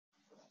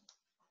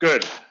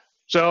Good.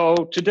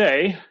 So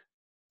today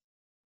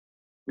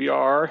we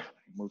are,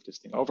 move this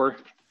thing over.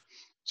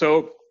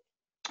 So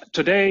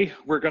today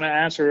we're going to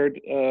answer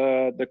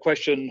the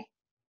question,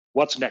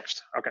 what's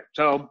next? Okay,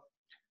 so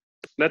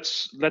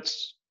let's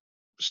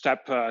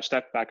step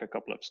back a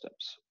couple of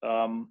steps.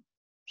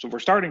 So we're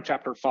starting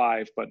chapter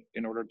 5, but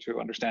in order to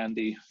understand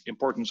the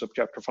importance of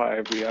chapter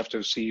 5, we have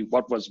to see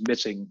what was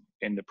missing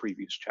in the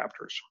previous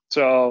chapters.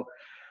 So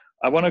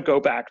I want to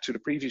go back to the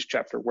previous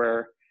chapter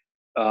where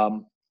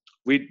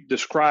we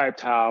described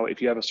how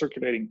if you have a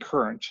circulating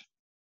current,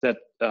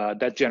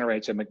 that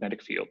generates a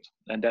magnetic field,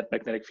 and that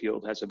magnetic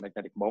field has a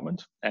magnetic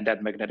moment, and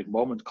that magnetic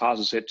moment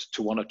causes it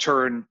to want to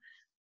turn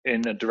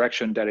in a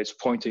direction that is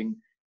pointing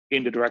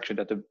in the direction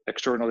that the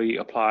externally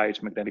applied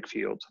magnetic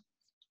field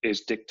is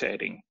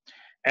dictating.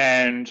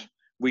 And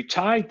we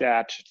tied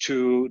that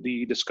to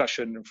the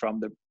discussion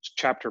from the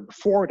chapter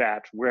before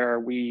that,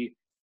 where we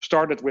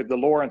started with the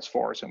Lorentz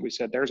force, and we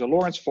said there's a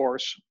Lorentz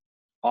force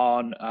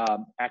on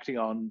acting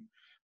on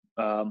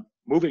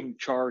moving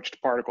charged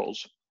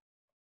particles.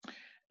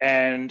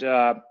 And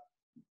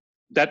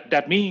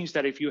that means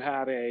that if you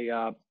have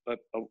a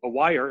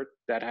wire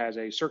that has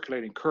a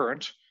circulating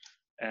current,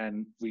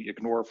 and we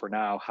ignore for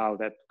now how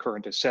that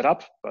current is set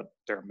up, but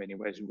there are many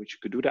ways in which you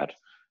could do that.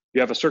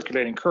 You have a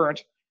circulating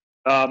current,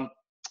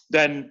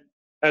 then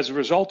as a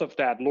result of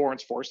that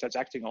Lorentz force that's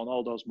acting on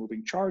all those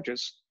moving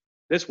charges,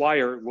 this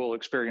wire will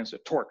experience a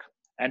torque.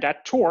 And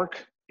that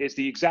torque is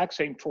the exact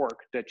same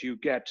torque that you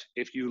get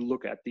if you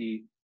look at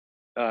the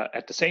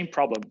same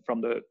problem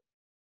from the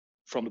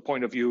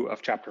point of view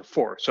of chapter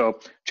 4. So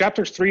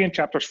chapters 3 and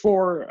chapters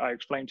 4, I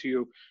explained to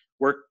you,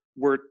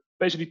 were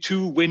basically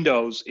two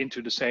windows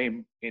into the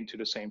same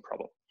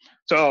problem.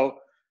 So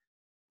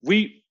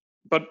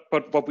but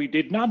what we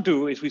did not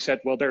do is we said,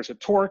 well, there's a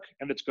torque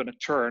and it's going to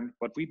turn,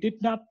 but we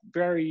did not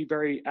very,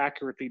 very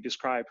accurately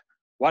describe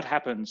what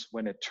happens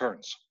when it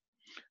turns.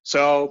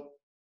 So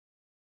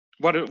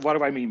what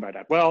do I mean by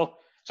that? Well,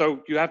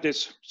 so you have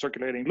this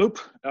circulating loop,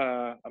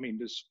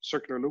 this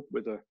circular loop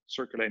with a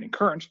circulating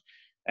current.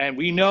 And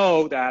we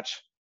know that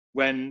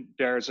when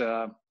there's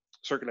a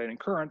circulating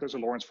current, there's a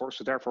Lorentz force,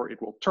 so therefore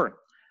it will turn.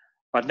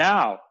 But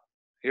now,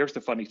 here's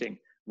the funny thing.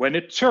 When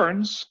it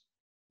turns,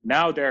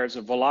 now there's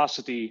a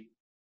velocity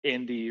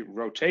in the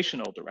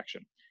rotational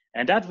direction.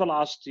 And that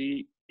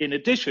velocity, in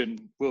addition,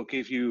 will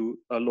give you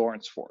a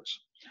Lorentz force.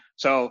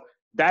 So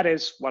that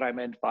is what I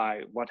meant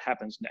by what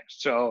happens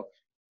next. So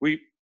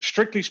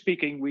strictly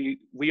speaking,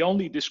 we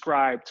only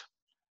described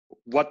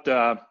what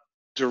the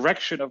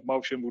direction of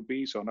motion would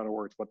be. So in other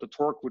words, what the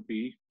torque would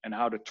be and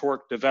how the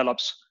torque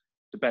develops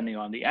depending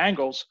on the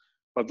angles.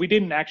 But we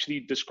didn't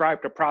actually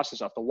describe the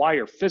process of the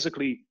wire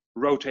physically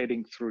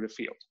rotating through the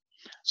field.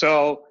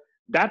 So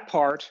that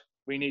part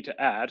we need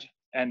to add,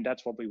 and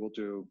that's what we will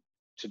do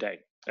today.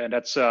 And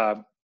that's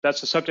the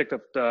subject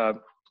of the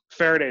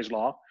Faraday's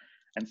law.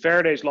 And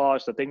Faraday's law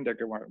is the thing that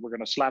we're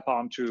going to slap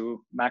onto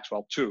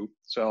Maxwell too.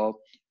 So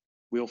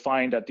we'll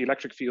find that the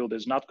electric field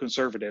is not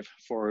conservative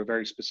for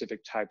very specific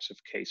types of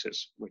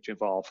cases which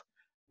involve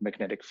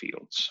magnetic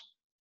fields.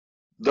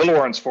 The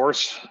Lorentz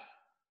force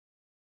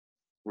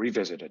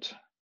revisited.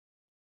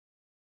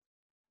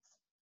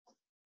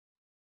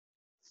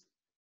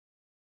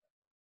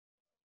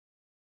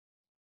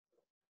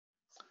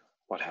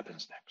 What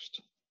happens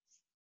next?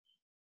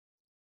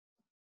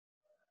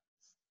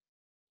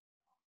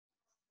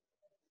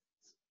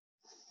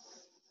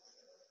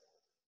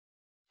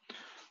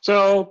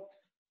 So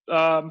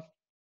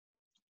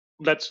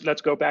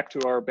let's go back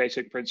to our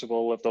basic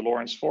principle of the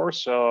Lorentz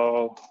force.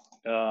 So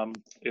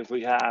if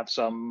we have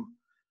some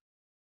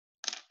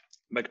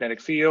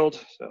magnetic field,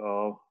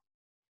 so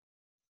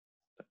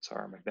that's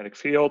our magnetic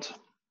field.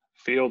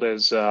 Field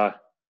is,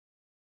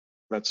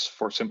 let's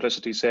for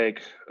simplicity's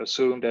sake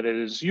assume that it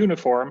is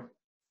uniform.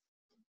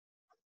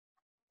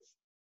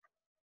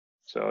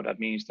 So that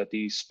means that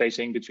the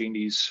spacing between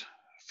these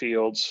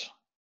field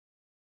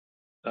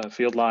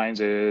lines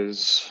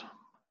is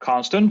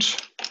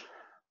constant,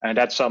 and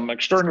that's some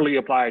externally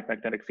applied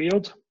magnetic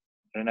field.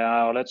 And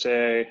now let's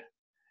say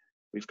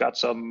we've got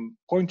some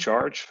point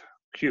charge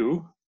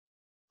Q,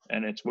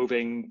 and it's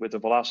moving with a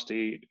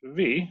velocity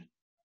V.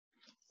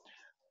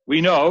 We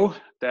know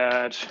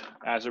that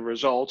as a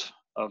result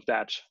of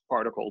that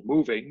particle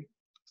moving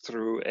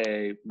through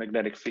a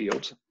magnetic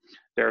field,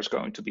 there's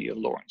going to be a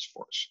Lorentz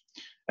force.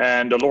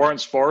 And the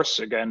Lorentz force,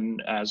 again,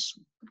 as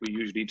we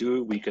usually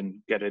do, we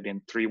can get it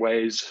in three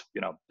ways.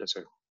 You know, there's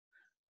a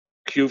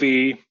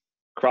QV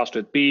crossed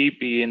with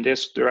B in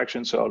this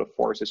direction, so the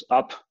force is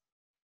up.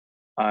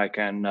 I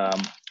can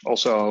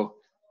also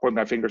point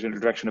my fingers in the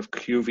direction of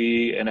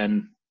QV and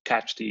then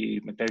catch the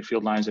magnetic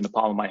field lines in the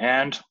palm of my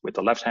hand with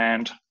the left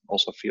hand.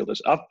 Also, field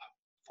is up,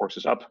 force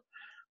is up.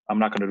 I'm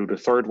not going to do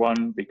the third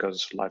one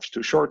because life's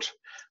too short,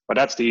 but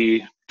that's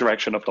the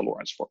direction of the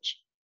Lorentz force.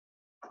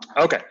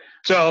 Okay,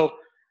 so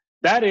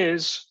that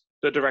is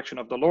the direction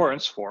of the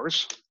Lorentz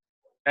force.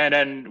 And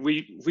then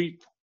we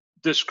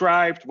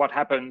described what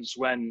happens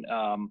when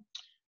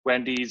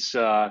these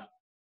are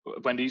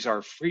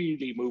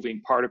freely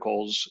moving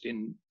particles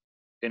in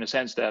in a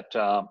sense that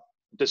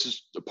this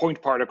is a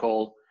point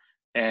particle,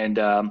 and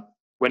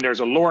when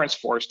there's a Lorentz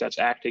force that's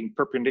acting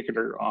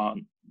perpendicular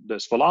on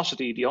this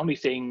velocity, the only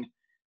thing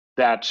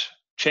that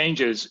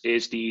changes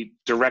is the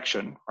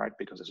direction, right?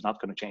 Because it's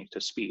not going to change the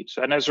speed.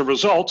 So, and as a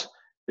result,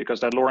 because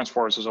that Lorentz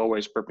force is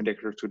always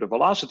perpendicular to the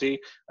velocity,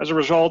 as a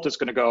result, it's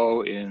going to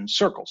go in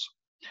circles.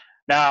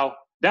 Now,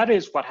 that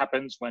is what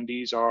happens when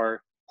these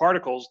are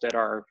particles that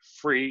are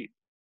free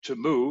to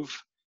move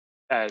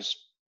as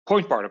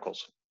point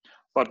particles.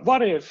 But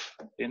what if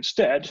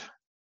instead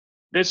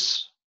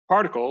this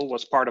particle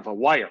was part of a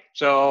wire?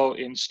 So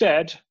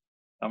instead,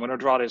 I'm going to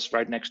draw this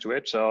right next to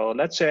it. So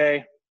let's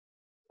say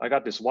I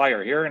got this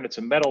wire here, and it's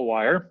a metal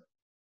wire,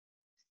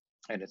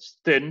 and it's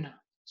thin.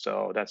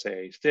 So that's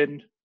a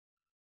thin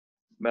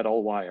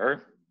metal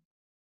wire.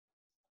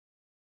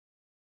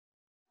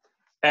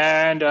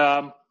 And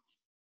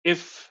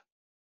if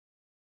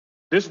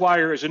this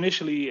wire is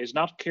initially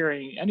not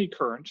carrying any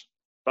current,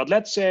 but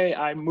let's say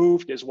I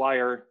move this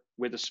wire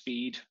with a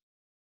speed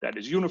that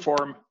is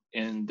uniform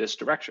in this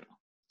direction.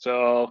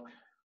 So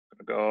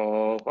I'm going to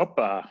go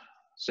up,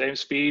 same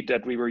speed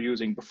that we were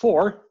using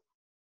before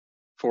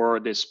for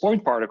this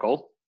point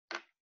particle,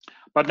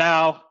 but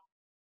now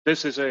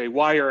this is a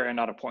wire and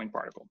not a point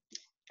particle.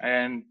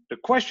 And the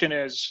question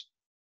is,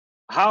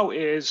 how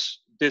is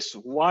this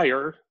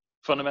wire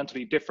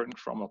fundamentally different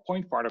from a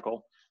point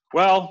particle?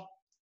 Well,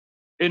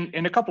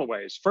 in a couple of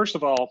ways. First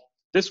of all,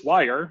 this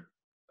wire,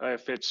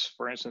 if it's,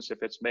 for instance,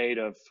 if it's made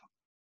of,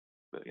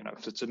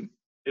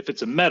 if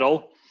it's a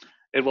metal,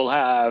 it will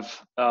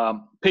have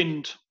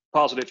pinned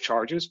positive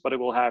charges, but it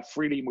will have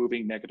freely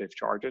moving negative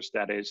charges.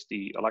 That is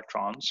the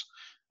electrons.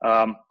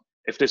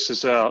 If this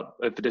is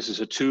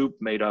a tube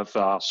made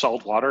of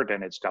salt water,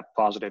 then it's got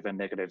positive and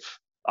negative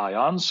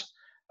ions.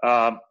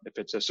 If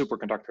it's a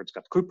superconductor, it's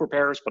got Cooper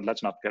pairs, but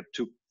let's not get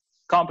too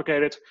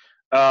complicated.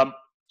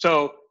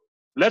 So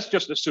let's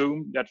just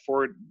assume that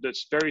for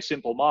this very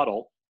simple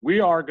model, we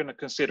are going to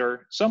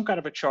consider some kind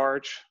of a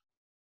charge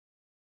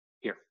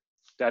here.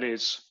 That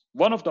is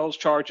one of those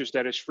charges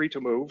that is free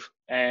to move.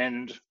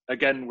 And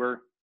again, we're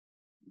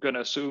going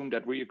to assume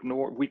that we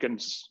can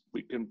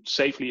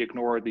safely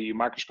ignore the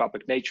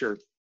microscopic nature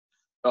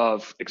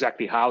of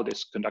exactly how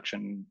this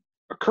conduction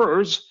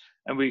occurs.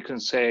 And we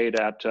can say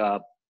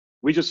that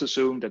we just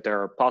assume that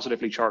there are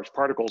positively charged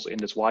particles in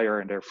this wire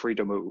and they're free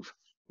to move.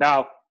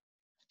 Now,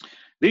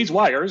 these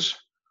wires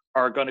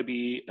are going to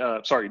be,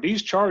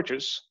 these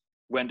charges,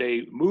 when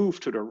they move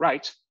to the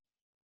right,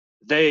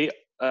 they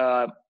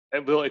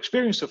will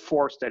experience a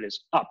force that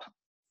is up.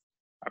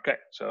 Okay,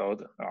 so,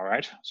 all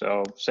right,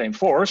 so same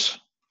force.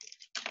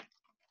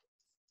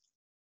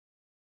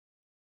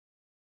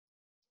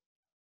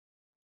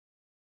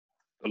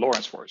 The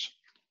Lorentz force.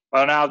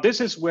 Well, now this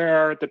is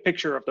where the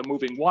picture of the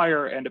moving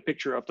wire and the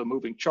picture of the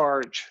moving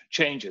charge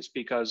changes,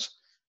 because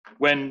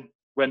when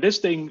this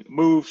thing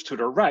moves to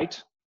the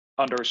right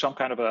under some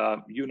kind of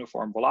a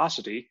uniform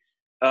velocity,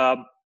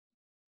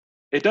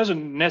 it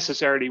doesn't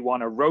necessarily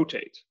want to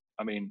rotate.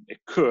 I mean, it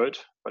could,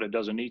 but it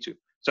doesn't need to.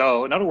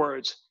 So in other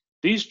words,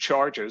 these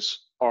charges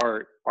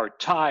are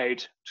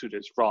tied to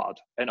this rod,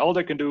 and all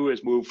they can do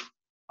is move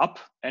up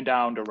and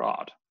down the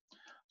rod.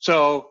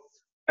 So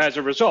as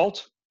a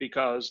result,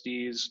 because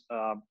these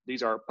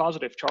are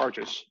positive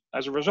charges,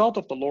 as a result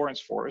of the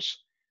Lorentz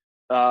force,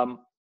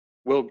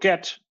 we'll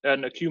get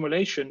an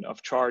accumulation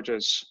of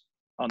charges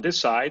on this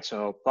side,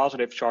 so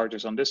positive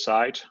charges on this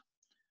side,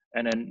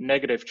 and then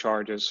negative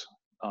charges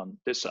on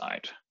this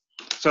side.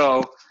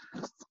 So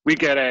we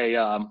get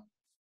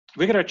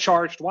a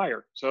charged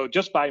wire. So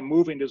just by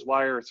moving this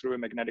wire through a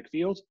magnetic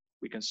field,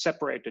 we can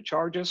separate the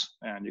charges,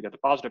 and you get the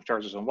positive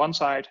charges on one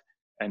side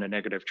and the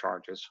negative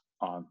charges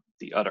on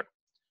the other.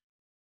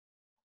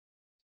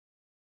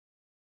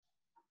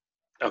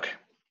 Okay,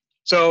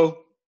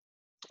 so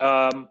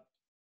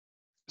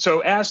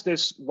as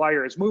this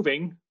wire is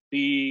moving,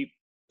 the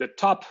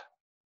top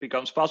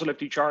becomes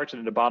positively charged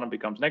and the bottom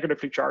becomes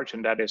negatively charged,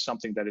 and that is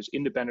something that is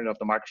independent of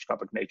the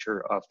microscopic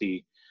nature of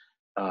the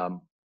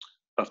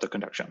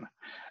conduction.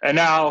 And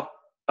now,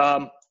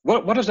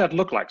 what does that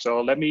look like?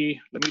 So let me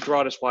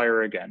draw this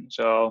wire again.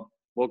 So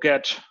we'll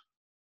get,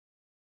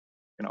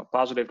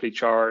 positively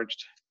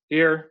charged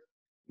here,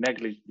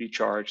 negatively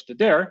charged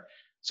there.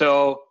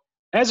 So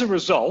as a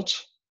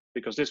result,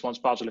 because this one's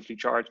positively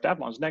charged, that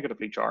one's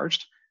negatively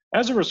charged,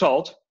 as a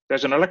result,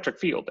 there's an electric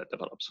field that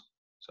develops.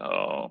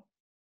 So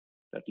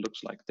that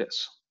looks like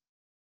this.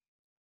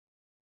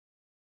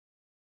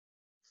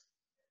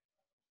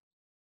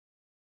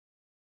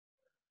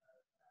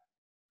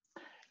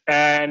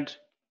 And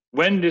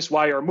when this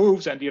wire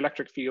moves and the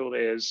electric field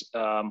is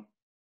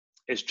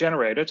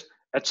generated,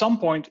 at some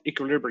point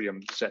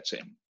equilibrium sets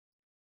in.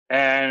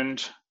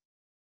 And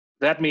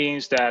that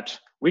means that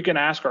we can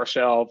ask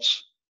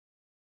ourselves,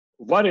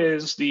 what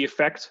is the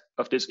effect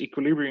of this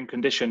equilibrium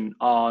condition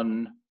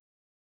on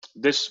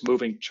this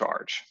moving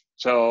charge?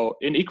 So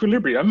in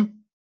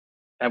equilibrium,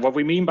 and what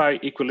we mean by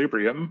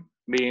equilibrium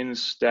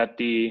means that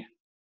there's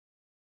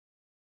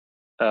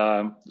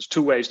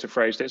two ways to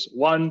phrase this.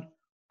 One,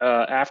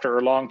 after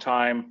a long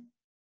time,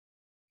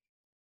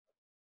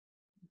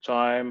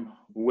 time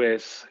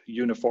with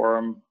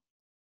uniform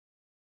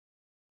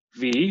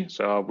v.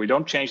 So we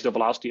don't change the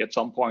velocity at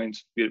some point.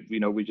 We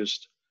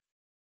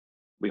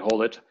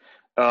hold it.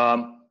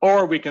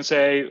 Or we can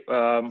say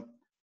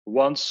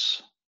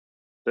once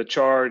the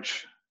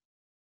charge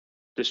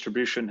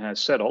distribution has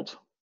settled,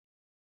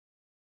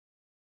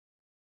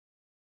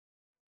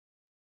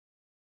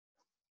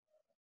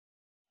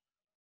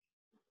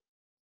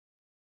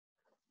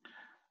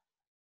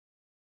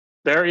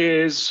 there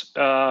is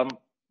the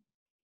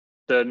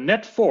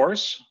net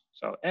force,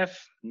 so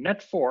F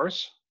net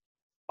force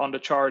on the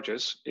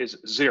charges is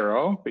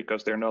 0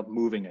 because they're not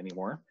moving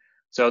anymore.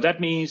 So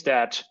that means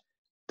that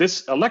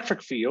this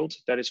electric field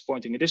that is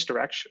pointing in this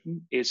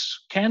direction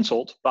is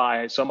canceled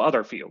by some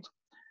other field.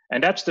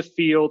 And that's the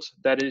field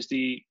that is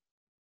the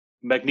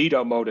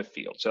magnetomotive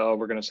field. So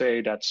we're going to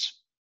say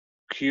that's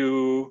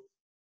Q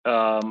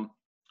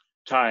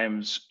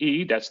times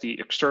E, that's the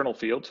external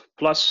field,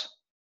 plus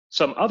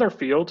some other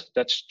field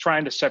that's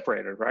trying to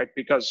separate it, right?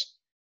 Because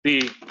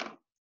the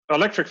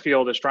electric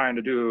field is trying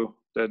to do,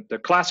 the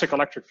classic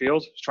electric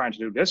field is trying to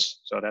do this.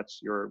 So that's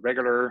your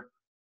regular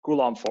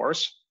Coulomb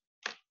force.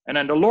 And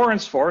then the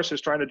Lorentz force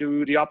is trying to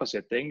do the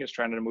opposite thing, is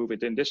trying to move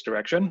it in this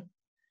direction.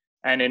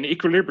 And in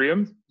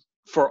equilibrium,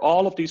 for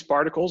all of these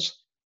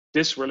particles,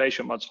 this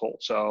relation must hold.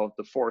 So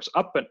the force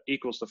up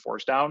equals the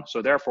force down.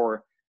 So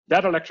therefore,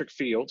 that electric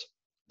field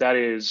that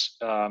is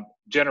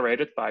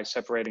generated by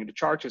separating the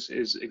charges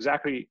is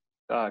exactly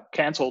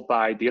canceled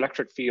by the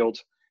electric field,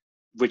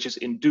 which is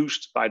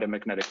induced by the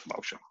magnetic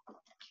motion.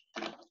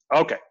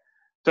 Okay,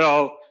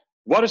 so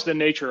what is the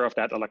nature of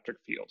that electric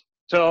field?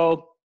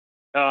 So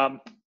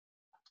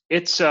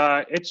it's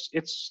a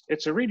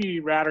really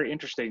rather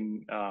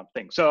interesting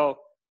thing. So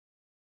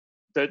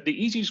the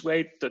easiest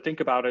way to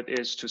think about it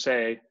is to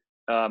say,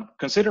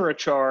 consider a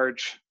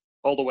charge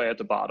all the way at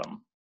the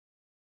bottom.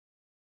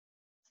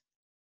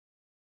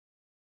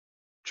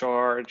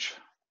 Charge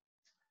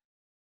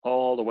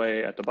all the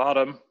way at the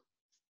bottom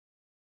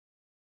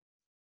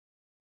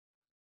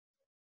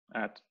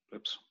at,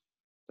 oops,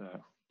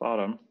 the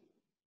bottom.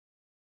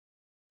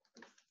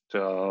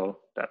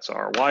 So that's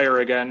our wire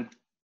again.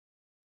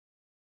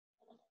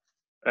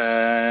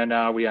 And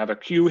now we have a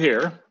Q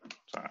here.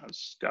 So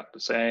it's got the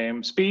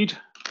same speed.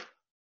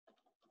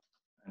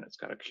 And it's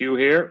got a Q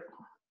here.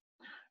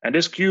 And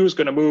this Q is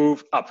going to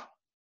move up.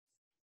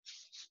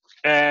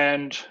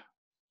 And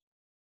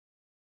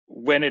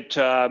when it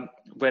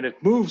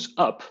moves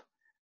up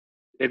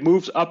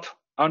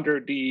under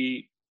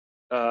the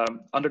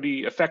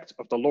effect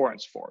of the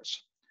Lorentz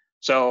force.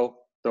 So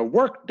the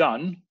work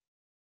done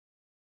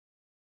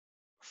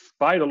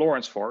by the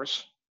Lorentz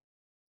force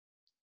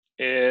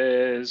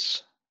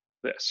is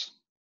this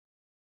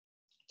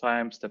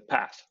times the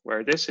path,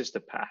 where this is the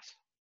path.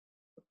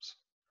 Oops.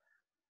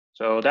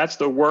 So that's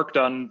the work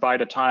done by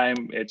the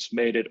time it's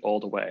made it all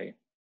the way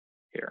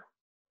here.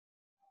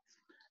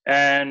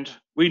 And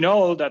we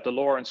know that the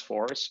Lorentz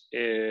force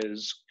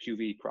is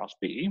QV cross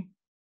B.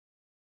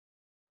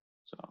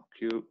 So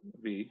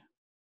QV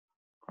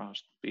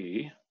cross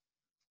B.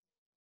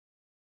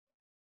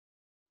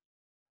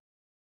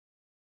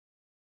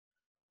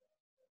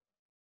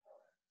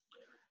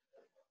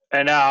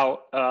 And now,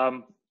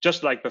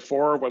 just like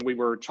before, when we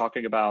were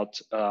talking about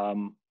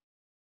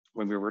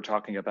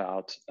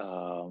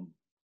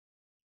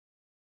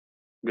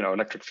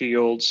electric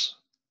fields,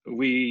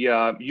 we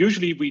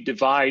usually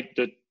divide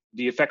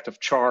the effect of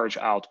charge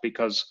out,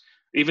 because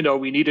even though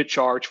we need a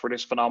charge for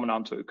this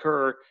phenomenon to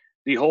occur,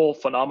 the whole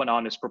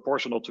phenomenon is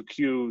proportional to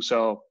Q.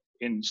 So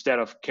instead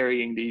of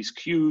carrying these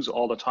Qs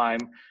all the time,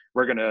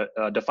 we're going to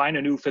define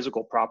a new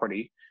physical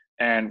property,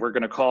 and we're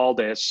going to call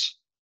this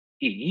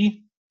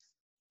E.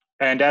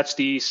 And that's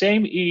the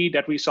same E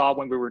that we saw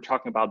when we were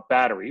talking about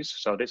batteries.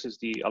 So this is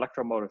the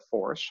electromotive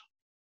force.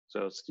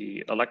 So it's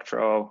the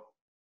electromotive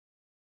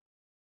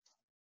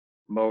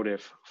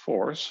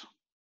force.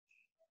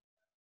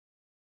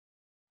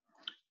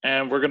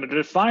 And we're going to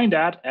define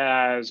that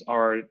as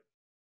our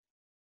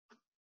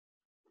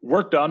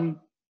work done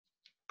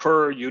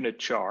per unit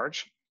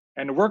charge.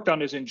 And the work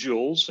done is in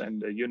joules, and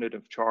the unit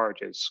of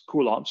charge is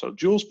Coulomb. So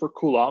joules per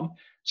Coulomb.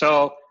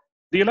 So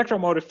the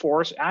electromotive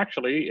force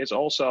actually is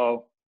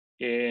also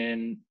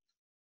in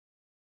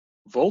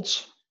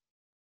volts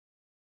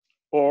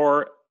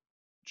or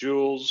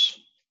joules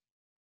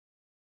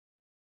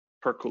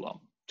per Coulomb,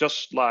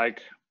 just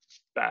like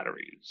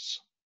batteries.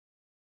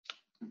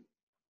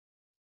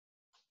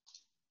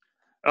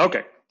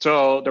 Okay,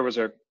 so there was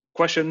a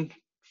question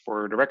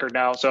for the record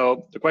now.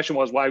 So the question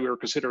was why we were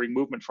considering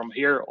movement from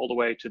here all the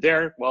way to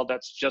there. Well,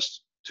 that's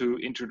just to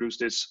introduce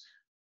this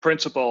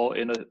principle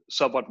in a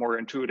somewhat more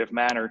intuitive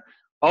manner.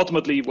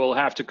 Ultimately, we'll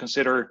have to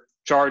consider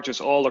charges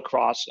all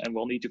across, and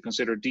we'll need to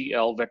consider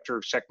DL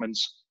vector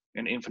segments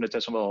in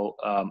infinitesimal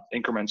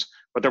increments,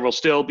 but there will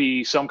still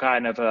be some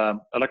kind of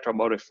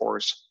electromotive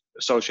force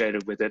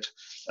associated with it.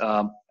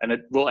 And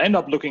it will end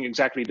up looking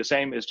exactly the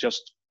same. It's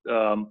just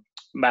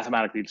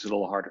mathematically it's a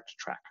little harder to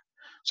track.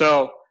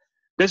 So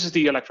this is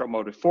the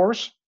electromotive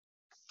force.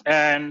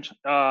 And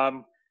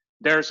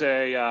there's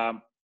a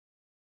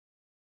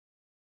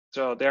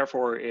So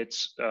therefore,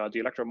 it's the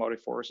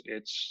electromotive force.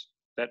 It's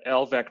that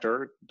L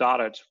vector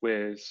dotted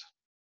with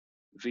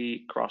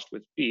V crossed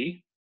with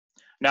B.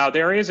 Now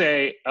there is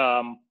a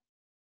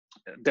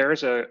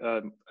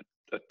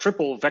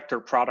triple vector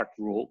product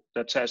rule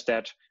that says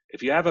that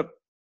if you have a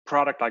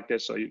product like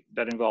this,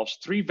 that involves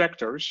three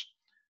vectors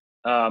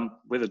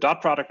with a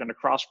dot product and a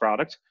cross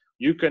product,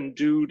 you can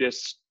do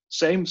this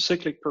same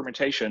cyclic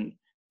permutation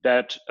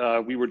that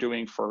we were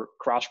doing for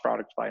cross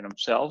products by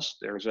themselves.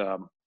 There's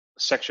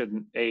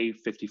section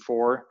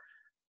A54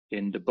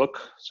 in the book,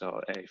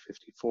 so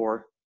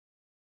A54,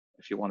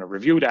 if you want to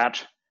review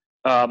that.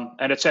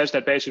 And it says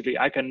that basically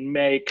I can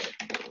make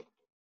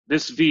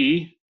this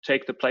V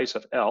take the place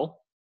of L,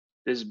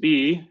 this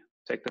B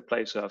take the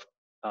place of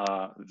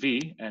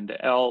V, and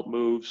the L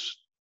moves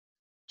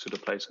to the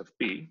place of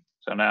B.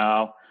 So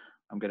now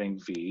I'm getting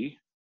V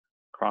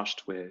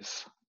crossed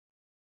with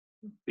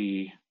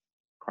B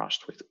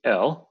crossed with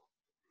L.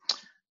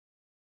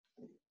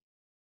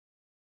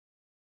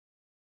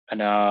 And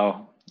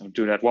now I'll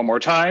do that one more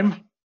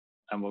time,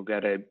 and we'll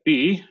get a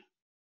B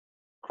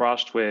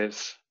crossed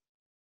with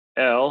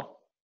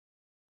L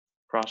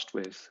crossed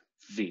with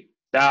V.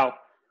 Now,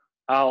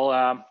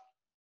 I'll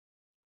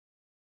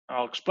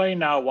explain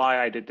now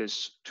why I did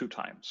this 2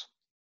 times.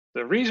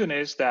 The reason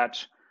is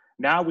that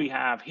now we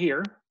have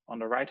here on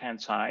the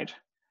right-hand side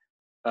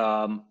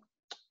a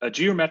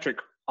geometric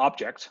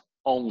object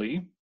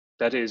only,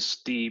 that is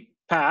the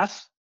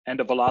path and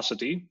the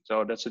velocity.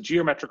 So that's a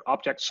geometric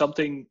object,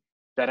 something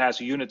that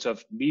has units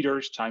of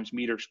meters times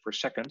meters per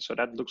second. So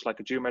that looks like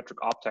a geometric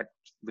object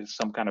with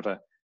some kind of a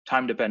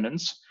time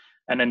dependence.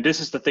 And then this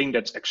is the thing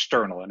that's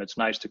external, and it's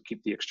nice to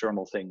keep the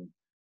external thing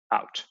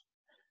out.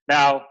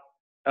 Now,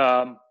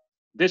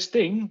 this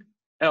thing,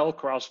 L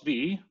cross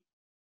V,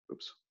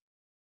 oops,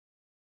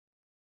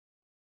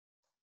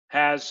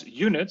 has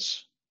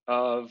units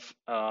of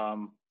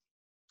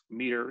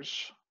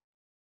meters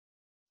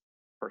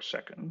per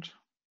second.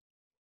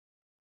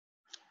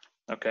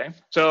 Okay,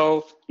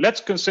 so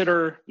let's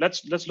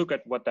look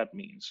at what that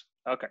means.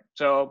 Okay,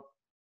 so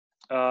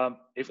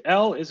if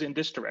L is in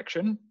this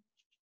direction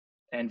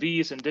and V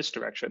is in this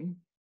direction,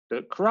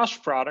 the cross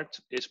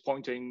product is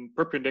pointing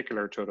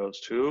perpendicular to those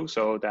two,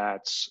 so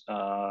that's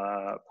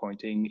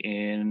pointing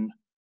in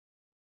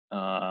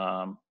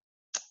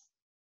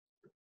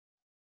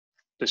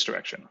this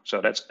direction.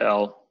 So that's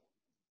L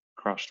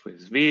crossed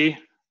with V.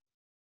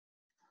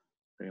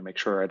 Let me make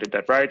sure I did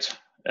that right.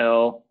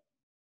 L,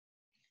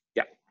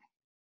 yeah.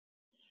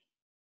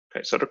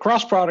 Okay, so the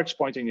cross product's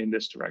pointing in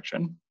this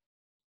direction,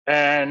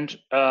 and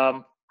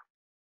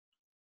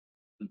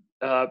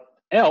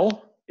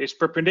L is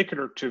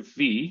perpendicular to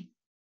V.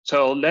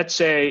 So let's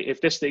say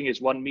if this thing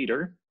is 1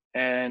 meter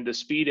and the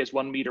speed is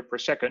 1 meter per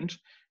second,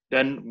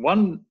 then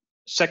 1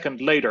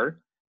 second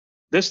later,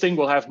 this thing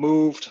will have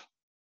moved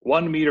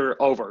 1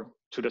 meter over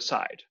to the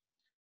side.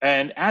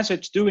 And as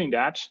it's doing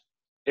that,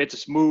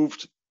 it's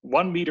moved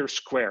 1 meter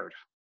squared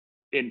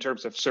in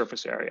terms of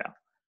surface area.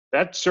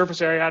 That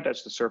surface area,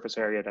 that's the surface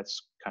area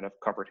that's kind of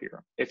covered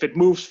here. If it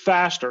moves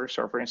faster,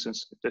 so for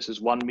instance, if this is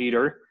 1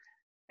 meter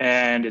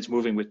and it's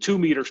moving with 2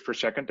 meters per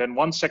second, then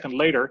 1 second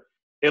later,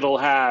 it'll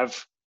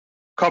have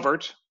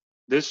covered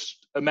this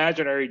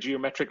imaginary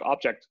geometric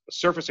object, a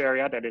surface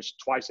area that is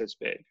twice as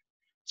big.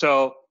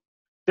 So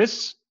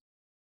this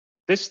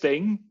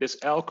thing, this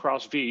L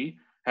cross V,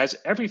 has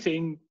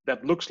everything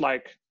that looks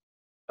like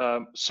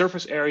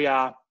surface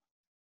area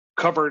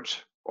covered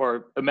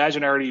or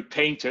imaginarily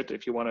painted,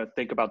 if you want to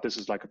think about this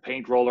as like a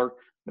paint roller.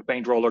 The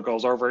paint roller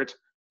goes over it.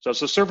 So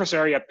it's a surface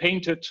area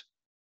painted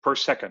per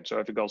second. So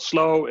if it goes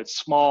slow, it's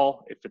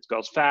small. If it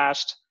goes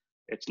fast,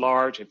 it's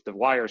large. If the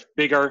wire is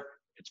bigger,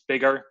 it's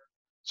bigger.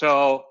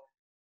 So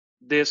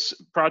this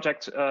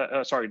project,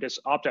 this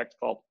object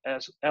called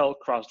L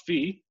cross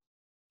V,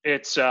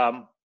 it's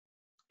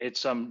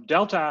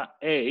delta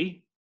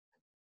A,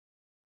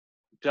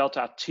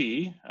 delta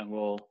T, and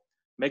we'll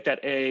make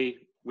that A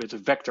with a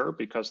vector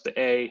because the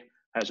A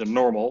has a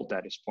normal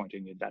that is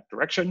pointing in that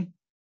direction.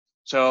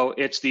 So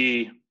it's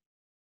the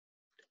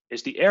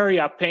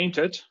area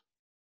painted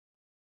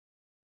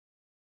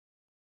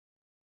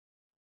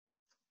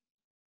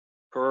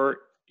per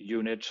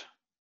unit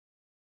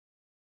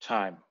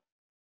time.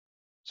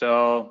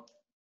 So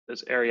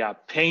this area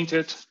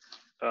painted,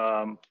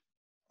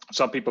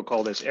 some people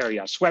call this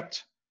area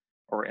swept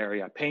or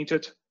area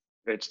painted.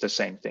 It's the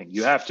same thing.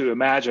 You have to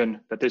imagine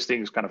that this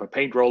thing is kind of a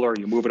paint roller.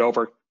 You move it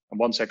over, and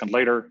 1 second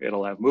later,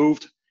 it'll have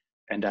moved,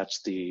 and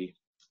that's the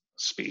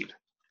speed.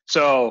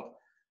 So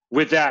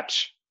with that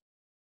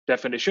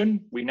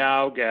definition, we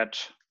now get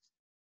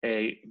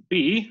a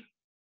B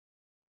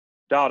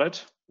dotted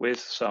with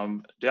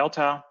some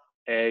delta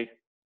A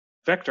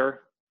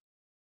vector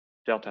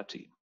delta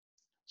T.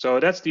 So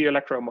that's the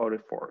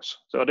electromotive force.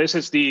 So this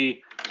is the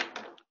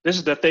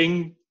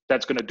thing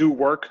that's going to do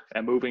work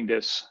and moving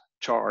this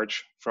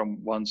charge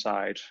from one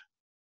side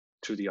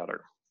to the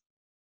other.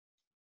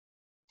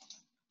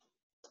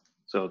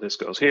 So this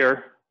goes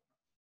here,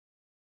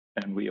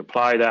 and we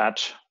apply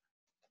that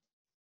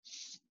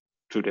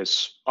to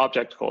this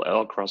object called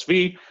L cross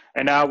V.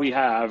 And now we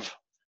have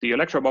the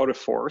electromotive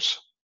force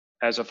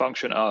as a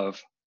function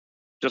of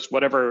just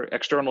whatever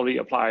externally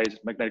applied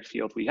magnetic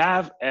field we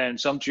have, and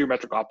some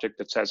geometric object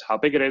that says how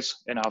big it is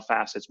and how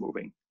fast it's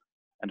moving.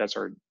 And that's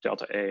our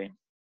delta A,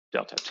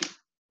 delta T.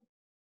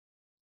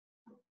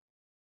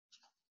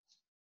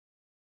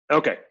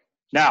 Okay,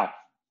 now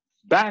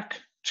back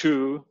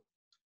to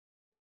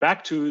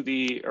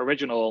the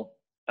original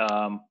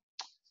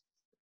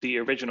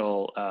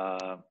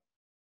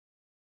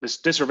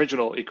this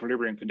original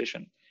equilibrium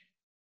condition.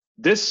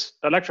 This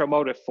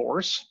electromotive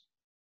force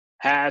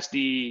has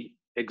the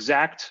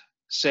exact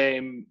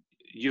same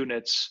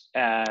units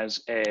as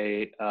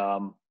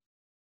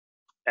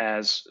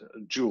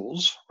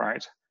joules,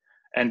 right?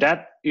 And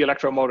that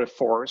electromotive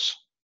force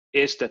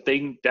is the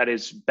thing that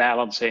is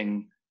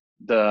balancing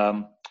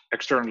the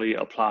externally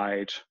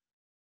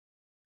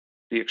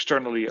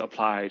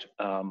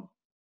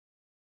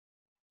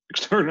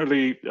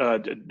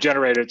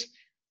generated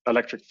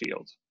electric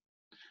field.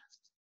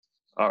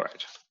 All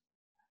right.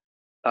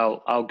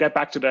 I'll get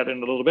back to that in a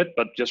little bit,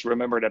 but just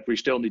remember that we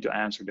still need to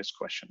answer this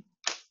question.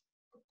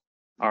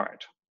 All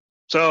right.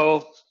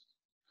 So,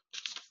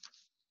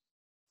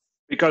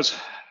 because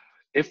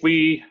if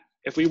we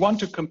want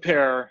to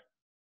compare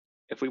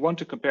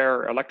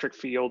electric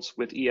fields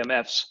with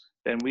EMFs,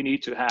 then we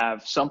need to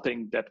have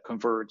something that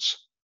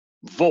converts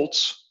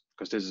volts,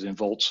 because this is in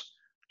volts,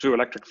 to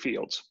electric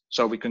fields.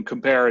 So we can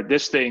compare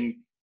this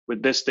thing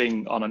with this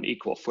thing on an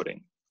equal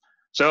footing.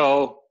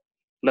 So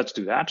let's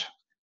do that.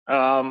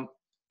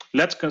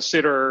 Let's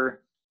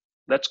consider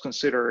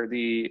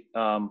the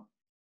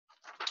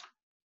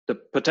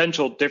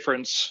potential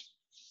difference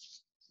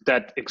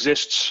that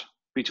exists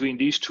between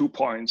these 2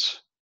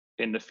 points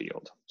in the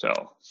field.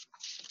 So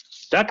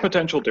that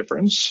potential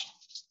difference,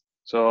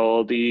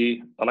 so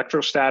the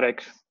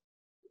electrostatic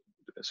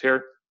is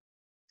here,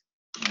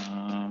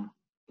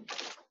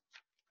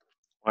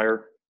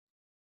 wire.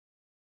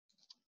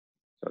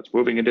 So it's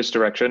moving in this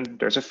direction.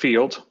 There's a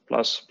field,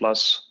 plus,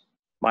 plus,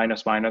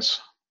 minus,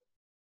 minus,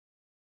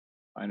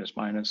 minus,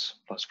 minus,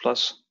 plus,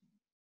 plus.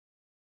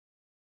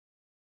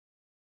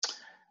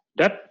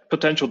 That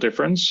potential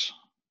difference,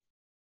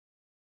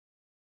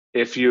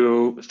 if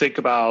you think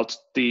about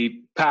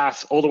the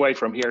path all the way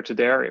from here to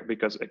there,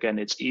 because again,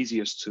 it's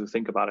easiest to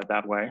think about it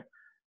that way,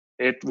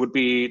 it would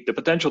be, the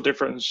potential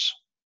difference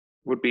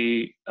would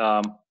be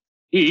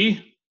E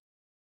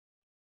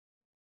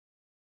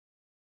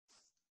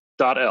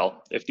dot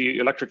L, if the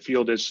electric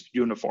field is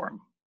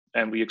uniform,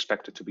 and we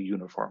expect it to be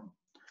uniform,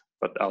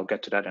 but I'll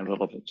get to that in a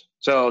little bit.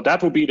 So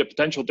that will be the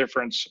potential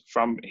difference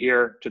from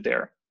here to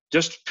there,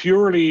 just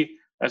purely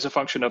as a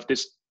function of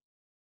this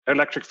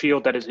electric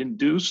field that is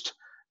induced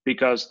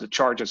because the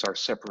charges are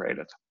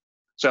separated.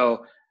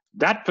 So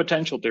that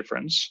potential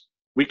difference,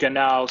 we can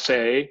now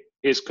say,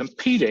 is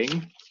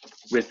competing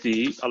with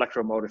the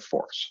electromotive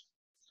force.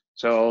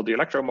 So the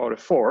electromotive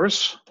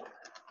force,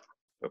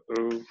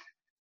 where'd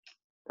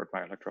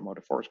my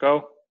electromotive force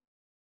go?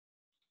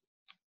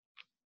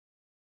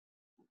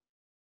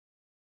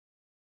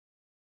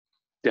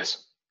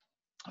 Yes.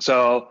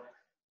 So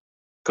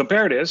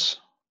compare this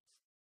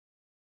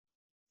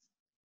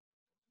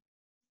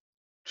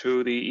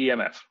to the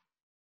EMF.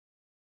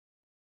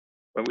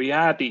 When we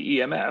had the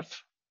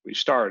EMF, we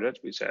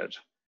said,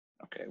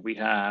 okay, we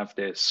have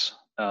this,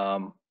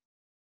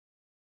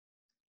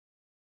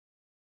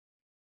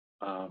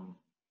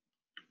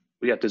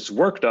 we had this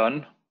work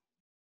done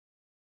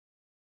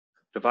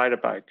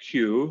divided by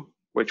Q,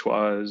 which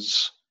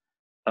was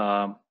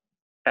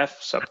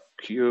F sub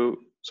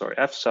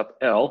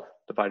L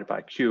divided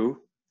by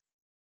Q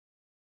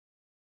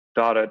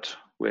dotted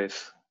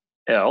with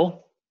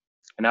L.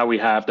 And now we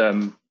have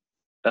them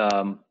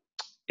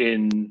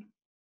in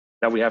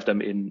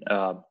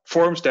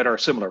forms that are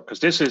similar, because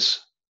this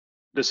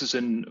is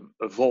in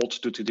volts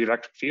due to the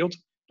electric field.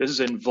 This is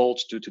in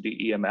volts due to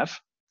the EMF.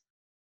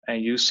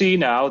 And you see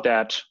now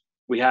that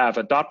we have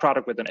a dot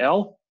product with an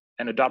L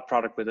and a dot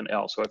product with an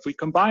L. So if we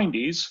combine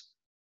these,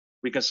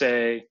 we can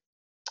say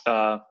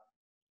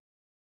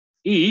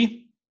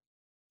E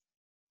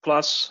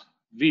plus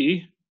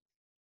V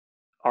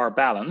are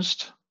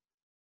balanced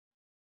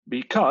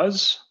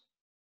because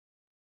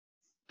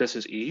this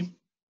is E,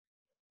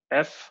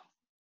 F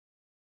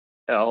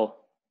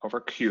L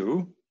over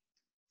Q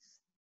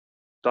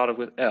dotted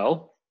with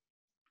L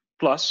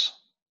plus,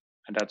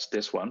 and that's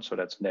this one, so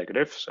that's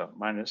negative, so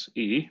minus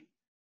E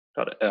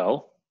dot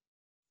L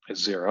is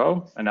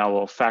 0, and now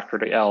we'll factor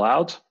the L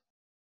out.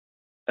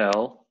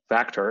 L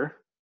factor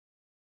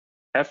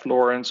F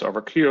Lorentz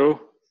over Q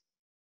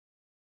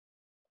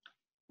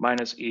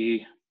minus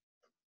E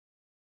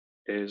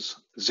is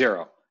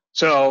 0.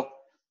 So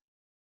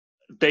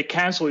they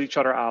cancel each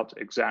other out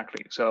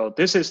exactly. So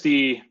this is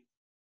the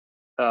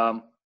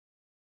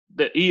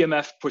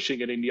EMF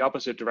pushing it in the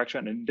opposite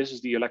direction, and this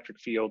is the electric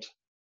field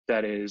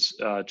that is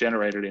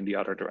generated in the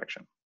other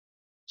direction.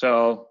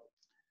 So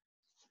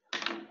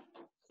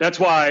that's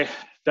why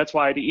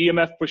the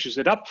EMF pushes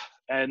it up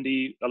and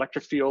the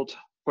electric field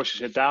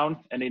pushes it down,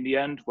 and in the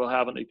end, we'll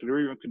have an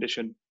equilibrium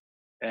condition,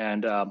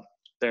 and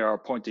they are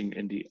pointing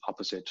in the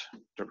opposite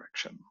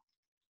direction.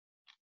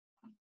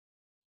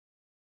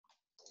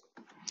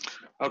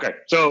 Okay,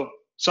 so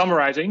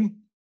summarizing,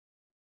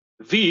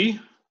 V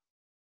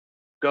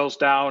goes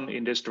down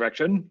in this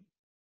direction,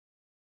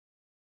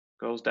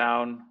 goes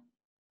down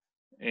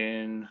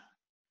in,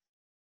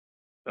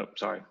 oh,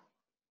 sorry,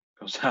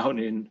 goes down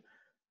in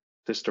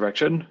this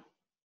direction.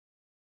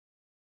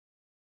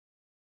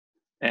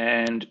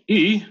 And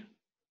E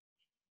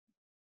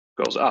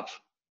goes up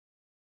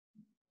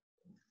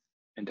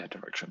in that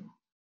direction.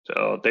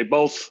 So they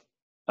both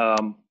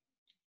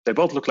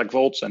look like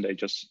volts, and they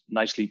just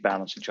nicely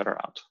balance each other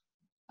out.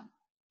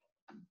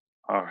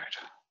 All right.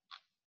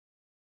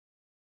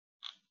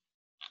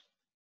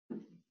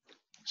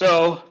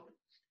 So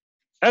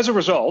as a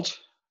result,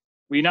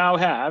 we now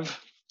have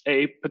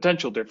a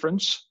potential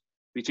difference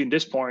between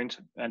this point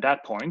and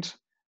that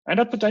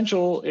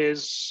potential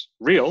is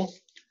real.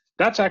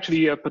 That's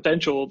actually a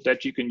potential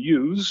that you can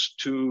use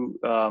to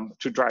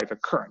drive a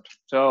current.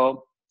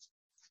 So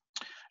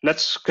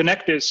let's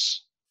connect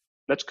this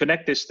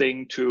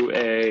thing to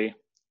a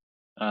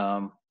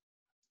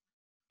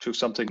to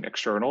something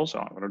external. So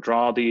I'm going to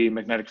draw the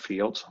magnetic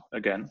field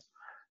again.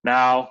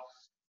 Now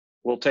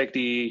we'll take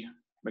the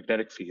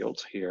magnetic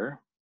field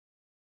here,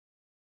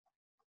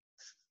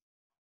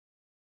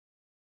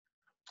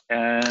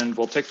 and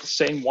we'll take the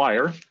same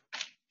wire,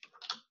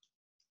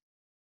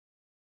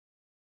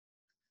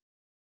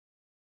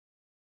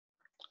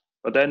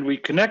 but then we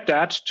connect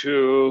that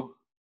to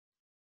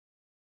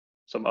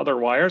some other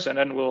wires, and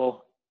then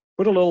we'll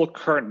put a little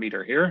current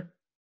meter here,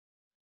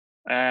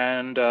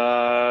 and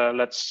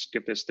let's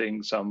give this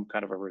thing some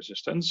kind of a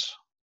resistance.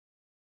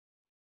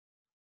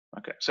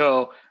 Okay,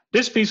 so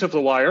this piece of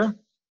the wire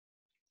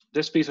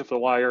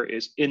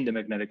is in the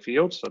magnetic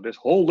field, so this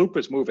whole loop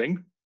is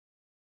moving.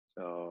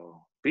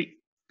 So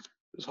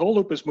this whole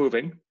loop is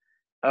moving.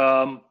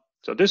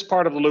 So this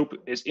part of the loop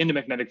is in the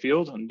magnetic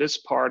field, and this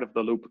part of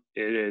the loop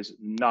is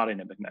not in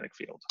the magnetic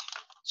field.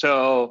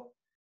 So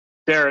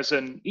there's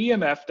an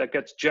EMF that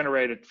gets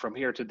generated from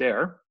here to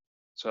there.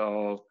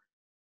 So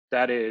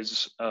that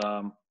is,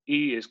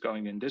 E is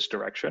going in this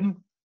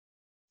direction.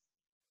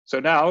 So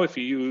now if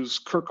you use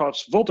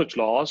Kirchhoff's voltage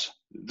laws,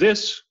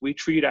 this we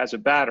treat as a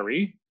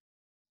battery.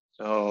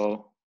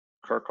 So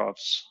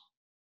Kirchhoff's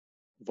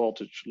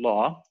voltage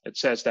law, it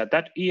says that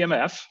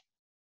EMF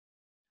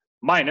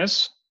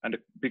minus, and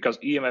because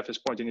EMF is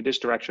pointing in this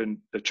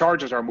direction, the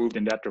charges are moved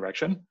in that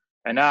direction.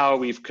 And now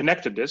we've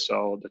connected this,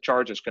 so the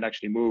charges can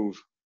actually move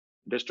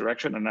in this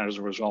direction, and as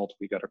a result,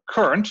 we get a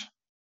current.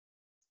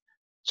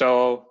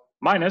 So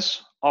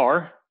minus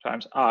R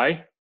times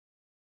I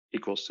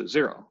equals to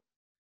 0.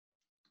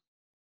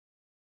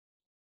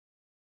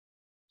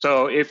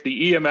 So if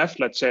the EMF,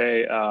 let's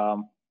say,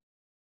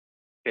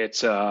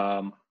 it's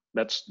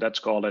let's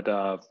call it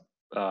a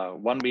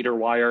 1 meter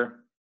wire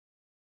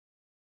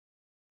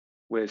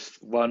with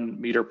 1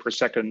 meter per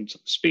second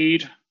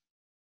speed,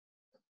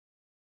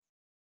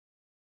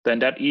 then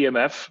that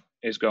EMF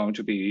is going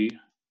to be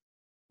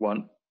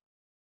 1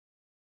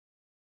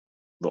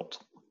 volt.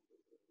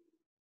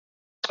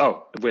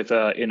 Oh, with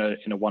in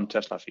a 1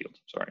 Tesla field.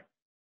 Sorry,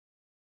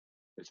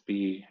 with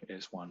B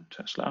is 1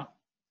 Tesla.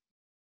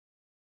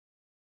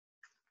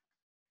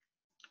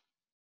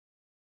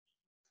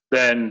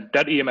 Then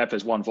that EMF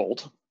is 1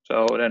 volt.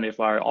 So then if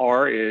our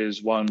R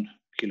is 1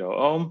 kilo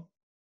ohm,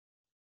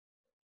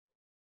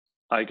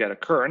 I get a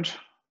current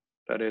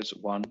that is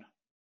 1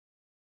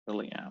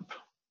 milliamp.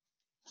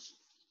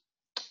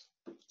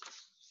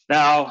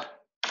 Now,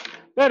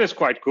 that is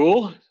quite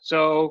cool.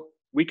 So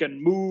we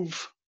can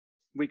move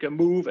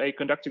a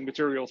conducting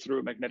material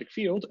through a magnetic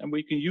field, and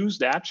we can use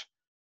that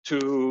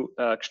to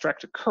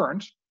extract a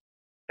current.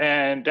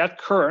 And that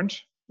current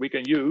we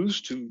can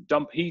use to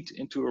dump heat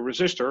into a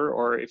resistor,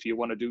 or if you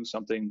want to do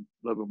something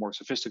a little bit more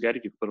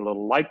sophisticated, you can put a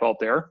little light bulb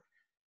there.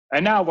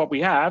 And now what we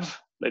have,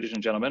 ladies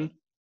and gentlemen,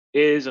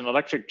 is an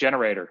electric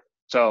generator.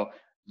 So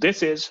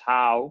this is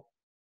how,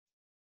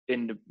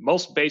 in the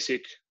most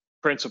basic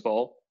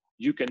principle,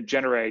 you can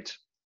generate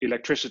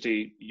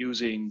electricity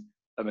using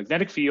a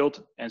magnetic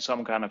field and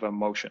some kind of a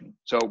motion.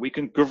 So we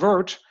can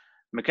convert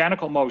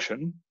mechanical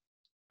motion,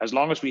 as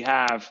long as we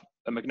have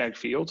a magnetic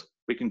field,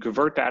 we can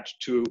convert that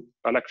to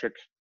electric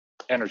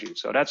energy.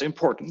 So that's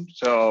important.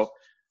 So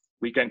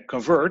we can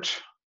convert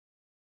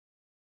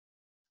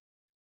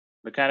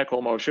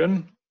mechanical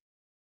motion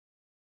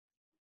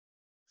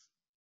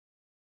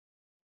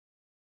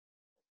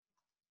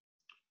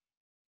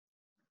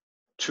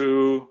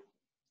to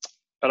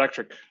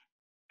electric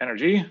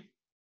energy.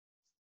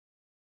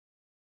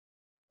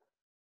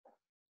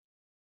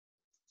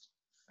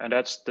 And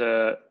that's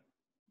the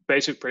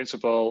basic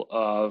principle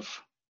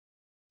of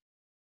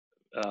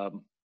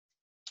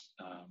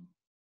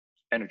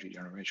energy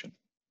generation.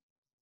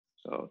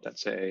 So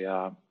that's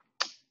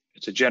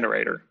it's a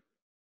generator.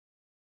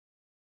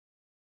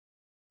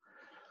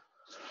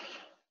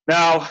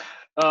 Now,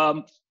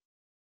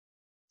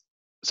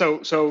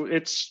 so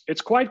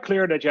it's quite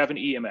clear that you have an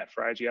EMF,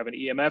 right? You have an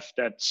EMF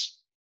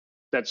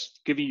that's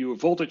giving you a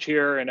voltage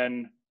here, and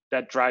then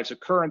that drives a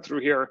current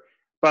through here.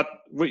 But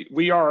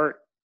we are,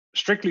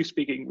 strictly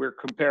speaking, we're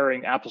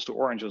comparing apples to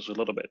oranges a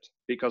little bit,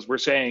 because we're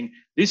saying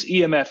this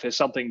EMF is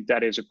something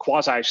that is a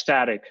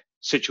quasi-static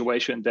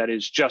situation that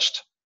is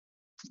just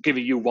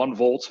giving you 1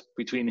 volt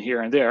between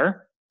here and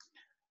there.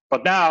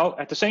 But now,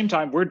 at the same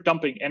time, we're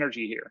dumping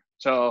energy here.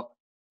 So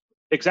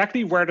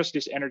exactly where does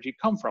this energy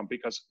come from?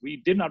 Because we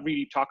did not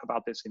really talk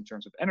about this in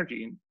terms of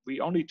energy. We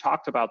only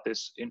talked about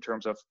this in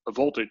terms of a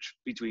voltage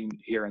between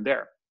here and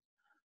there.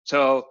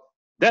 So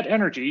that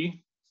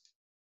energy,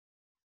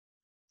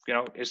 you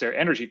know, is there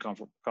energy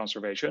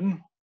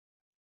conservation?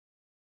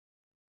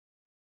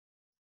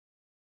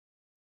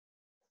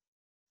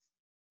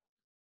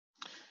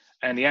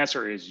 And the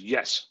answer is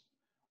yes,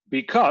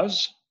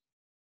 because,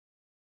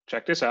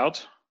 check this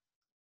out,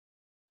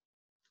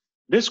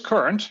 this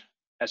current,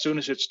 as soon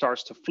as it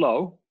starts to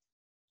flow,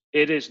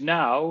 it is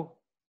now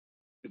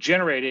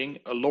generating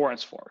a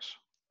Lorentz force.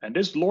 And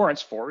this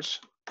Lorentz force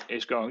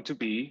is going to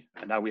be,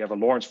 and now we have a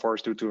Lorentz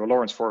force due to a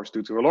Lorentz force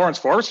due to a Lorentz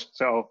force,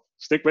 so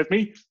stick with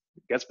me,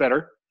 it gets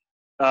better.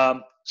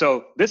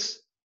 So this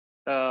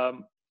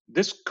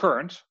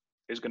current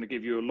is going to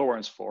give you a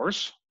Lorentz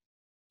force.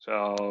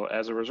 So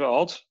as a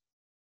result,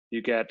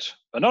 you get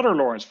another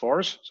Lorentz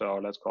force. So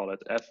let's call it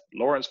F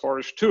Lorentz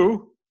force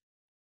 2,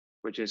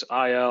 which is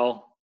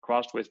IL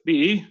crossed with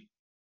B,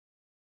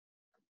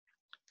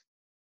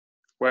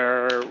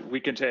 where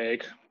we can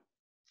take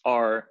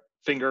our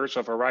fingers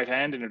of our right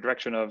hand in the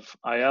direction of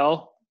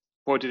IL,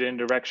 point it in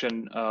the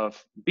direction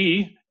of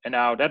B, and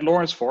now that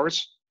Lorentz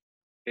force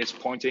is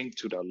pointing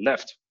to the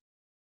left.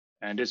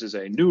 And this is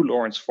a new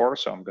Lorentz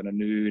force, so I'm going to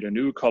need a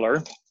new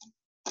color.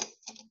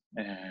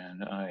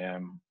 And I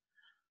am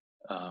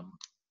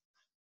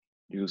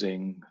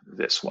using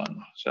this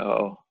one.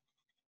 So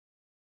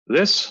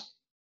this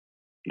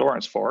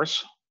Lorentz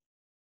force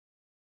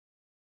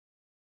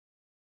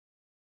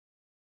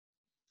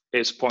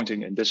is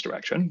pointing in this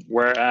direction,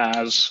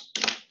 whereas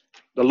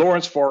the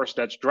Lorentz force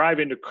that's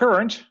driving the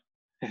current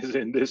is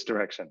in this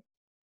direction.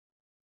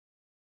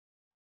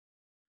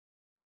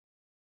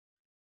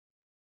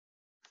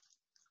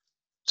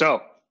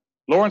 So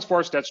Lorentz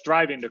force that's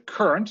driving the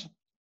current,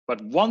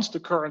 but once the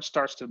current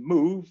starts to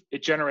move,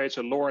 it generates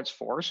a Lorentz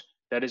force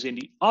that is in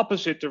the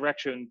opposite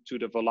direction to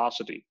the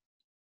velocity.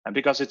 And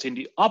because it's in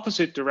the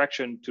opposite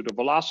direction to the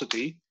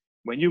velocity,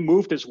 when you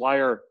move this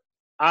wire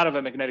out of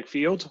a magnetic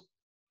field,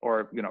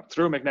 or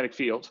through a magnetic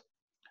field,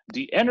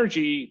 the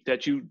energy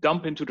that you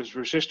dump into this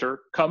resistor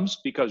comes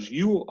because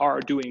you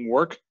are doing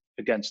work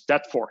against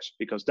that force,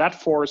 because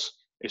that force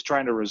is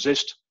trying to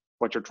resist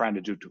what you're trying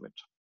to do to it.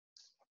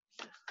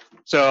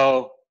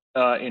 So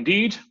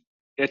indeed,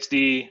 it's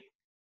the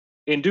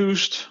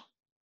induced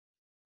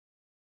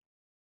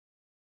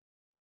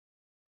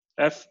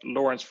F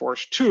Lorentz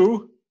force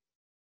 2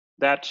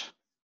 that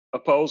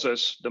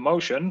opposes the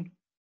motion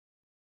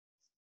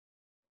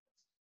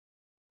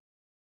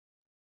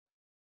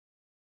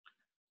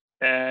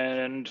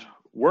and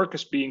work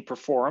is being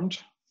performed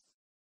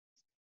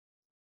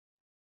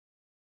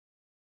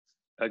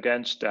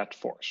against that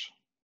force.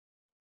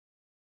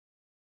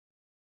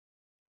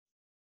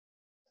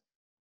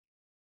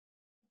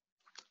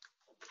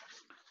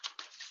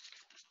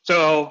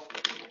 So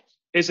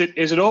is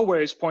it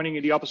always pointing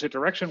in the opposite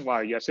direction?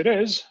 Why, yes, it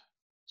is.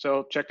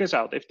 So check this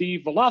out. If the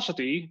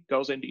velocity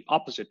goes in the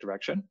opposite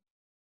direction,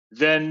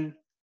 then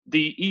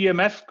the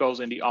EMF goes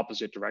in the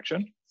opposite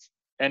direction,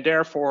 and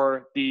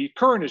therefore the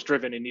current is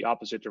driven in the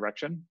opposite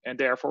direction, and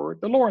therefore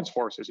the Lorentz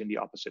force is in the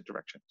opposite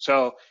direction.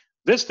 So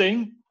this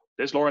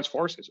Lorentz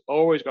force is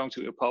always going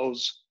to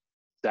oppose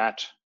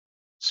that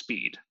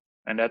speed,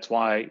 and that's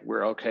why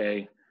we're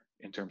okay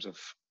in terms of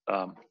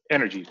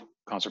energy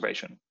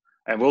conservation.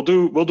 And we'll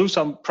do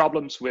some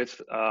problems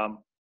with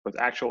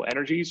actual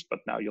energies, but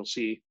now you'll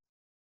see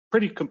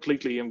pretty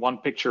completely in one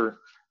picture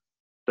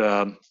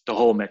the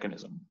whole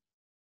mechanism.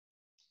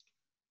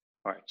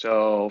 All right,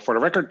 so for the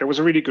record, there was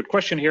a really good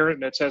question here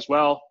that says,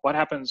 well, what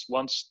happens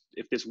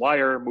if this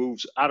wire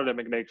moves out of the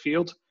magnetic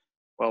field?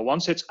 Well,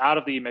 once it's out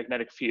of the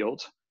magnetic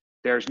field,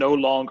 there's no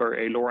longer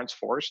a Lorentz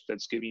force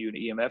that's giving you an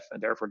EMF,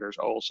 and therefore there's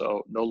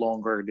also no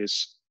longer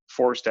this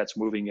force that's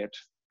moving it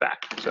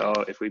back. So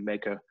if we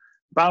make a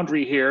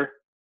boundary here,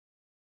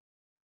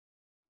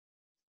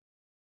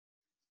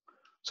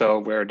 so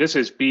where this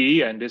is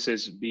B and this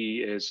is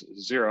B is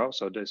 0,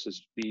 so this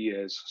is B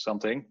is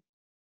something,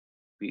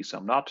 B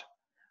some not,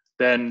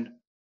 then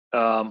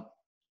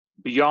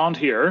beyond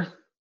here,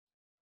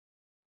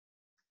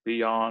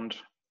 EMF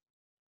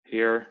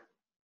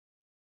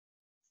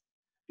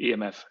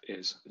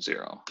is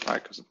 0,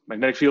 right? Because the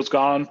magnetic field's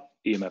gone,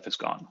 EMF is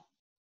gone.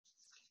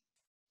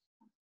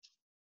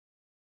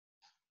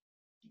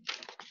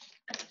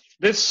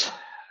 This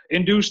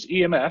induced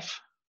EMF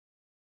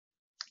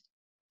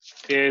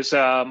is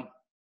a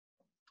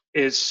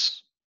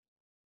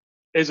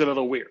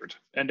little weird,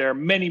 and there are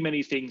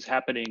many things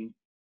happening.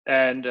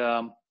 And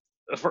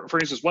for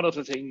instance, one of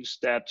the things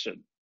that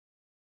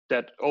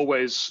that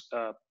always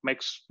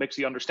makes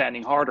the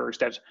understanding harder is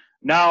that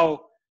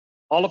now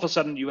all of a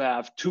sudden you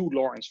have two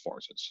Lorentz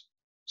forces.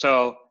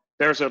 So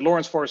there's a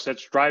Lorentz force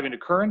that's driving the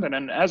current, and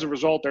then as a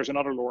result, there's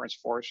another Lorentz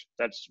force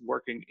that's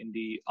working in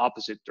the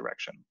opposite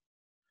direction.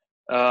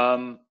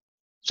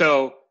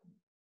 So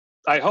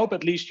I hope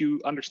at least you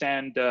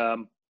understand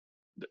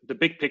the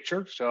big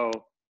picture. So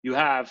you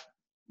have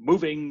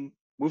moving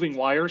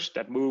wires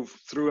that move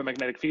through a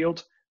magnetic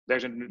field.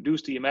 There's an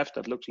induced EMF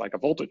that looks like a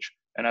voltage,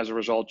 and as a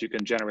result, you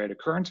can generate a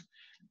current.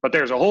 But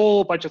there's a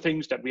whole bunch of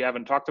things that we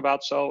haven't talked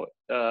about. So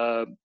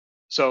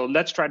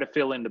let's try to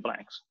fill in the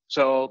blanks.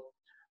 So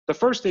the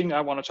first thing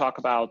I want to talk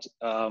about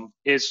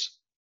is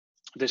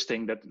this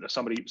thing that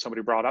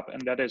somebody brought up,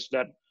 and that is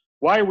that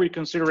why are we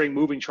considering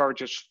moving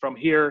charges from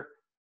here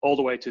all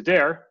the way to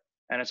there?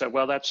 And I said,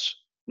 well, that's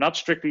not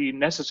strictly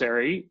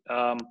necessary,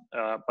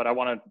 but I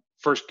want to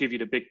first give you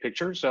the big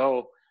picture.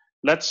 So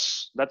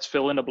let's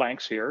fill in the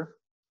blanks here.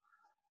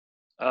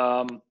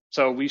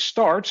 So we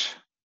start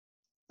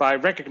by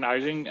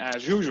recognizing,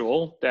 as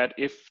usual, that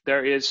if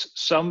there is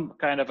some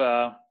kind of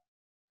a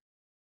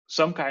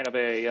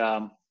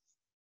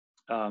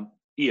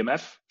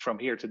EMF from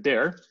here to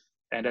there,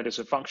 and that is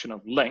a function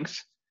of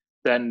length,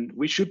 then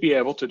we should be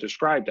able to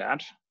describe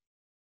that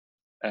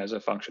as a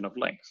function of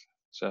length.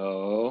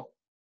 So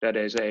that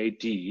is a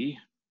dE.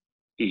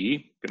 You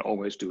can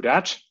always do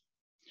that.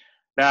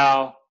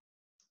 Now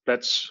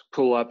let's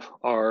pull up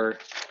our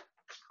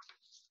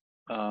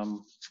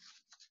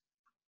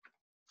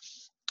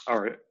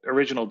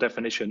original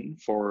definition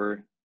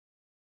for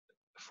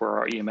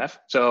our EMF.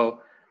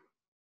 So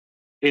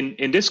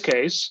in this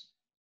case,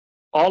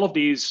 all of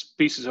these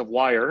pieces of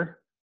wire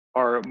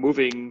are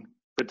moving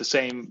with the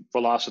same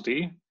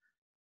velocity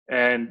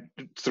and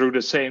through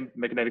the same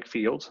magnetic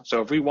field.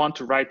 So if we want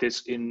to write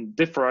this in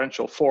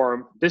differential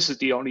form, this is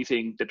the only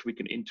thing that we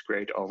can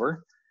integrate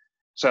over.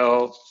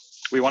 So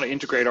we want to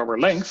integrate over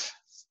length.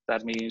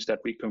 That means that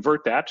we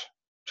convert that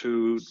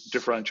to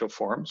differential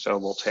form. So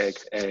we'll take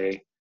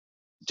a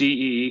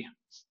dE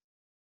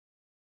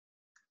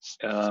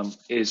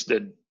is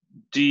the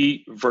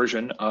d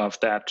version of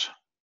that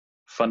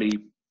funny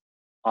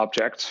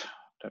object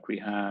that we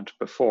had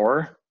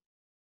before.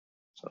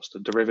 So it's the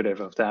derivative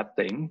of that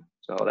thing.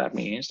 So that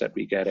means that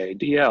we get a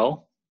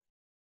dl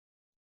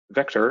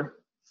vector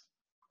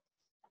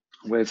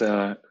with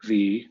a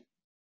v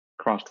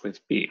crossed with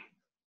b.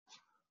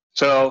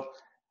 So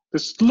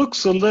this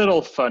looks a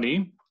little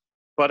funny,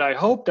 but I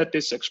hope that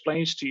this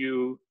explains to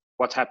you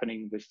what's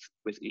happening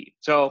with E.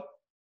 So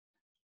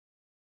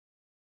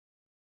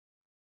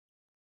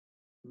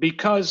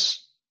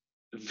because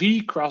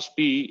V cross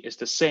B is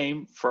the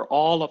same for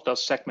all of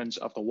those segments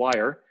of the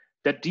wire,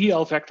 that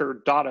dl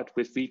vector dotted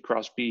with V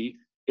cross B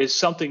is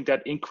something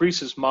that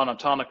increases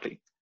monotonically.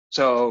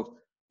 So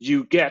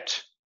you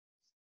get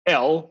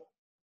L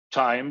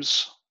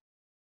times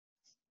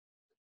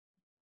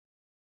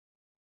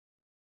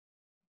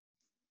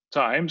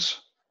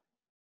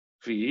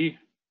V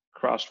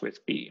crossed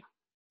with B.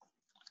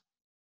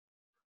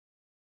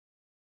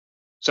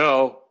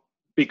 So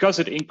because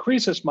it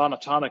increases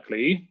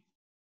monotonically,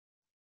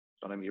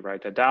 so let me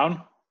write that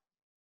down,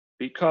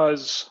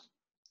 because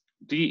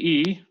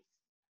dE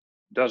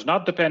does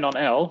not depend on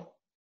L,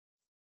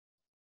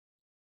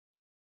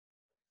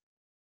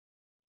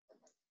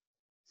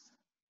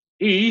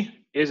 E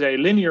is a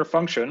linear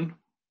function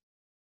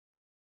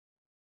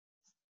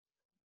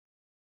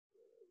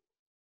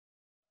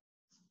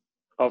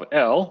of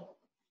L.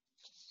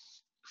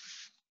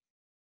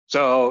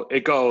 So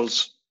it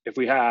goes, if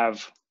we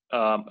have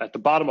at the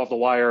bottom of the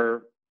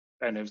wire,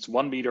 and if it's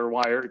 1 meter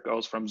wire, it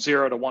goes from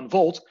 0 to 1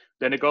 volt,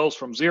 then it goes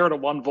from 0 to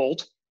 1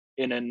 volt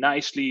in a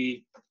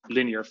nicely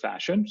linear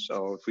fashion.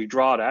 So if we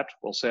draw that,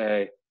 we'll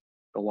say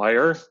the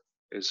wire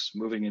is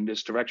moving in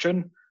this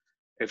direction.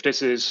 If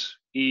this is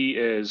E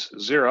is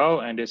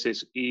 0 and this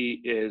is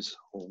E is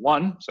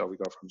 1, so we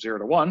go from 0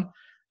 to 1,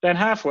 then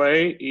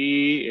halfway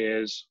E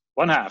is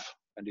 1/2,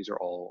 and these are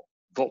all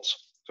volts.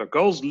 So it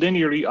goes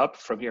linearly up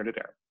from here to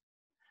there.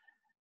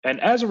 And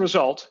as a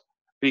result,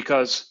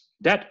 because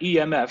that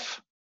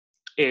EMF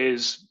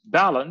is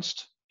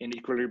balanced in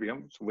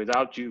equilibrium, so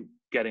without you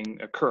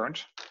getting a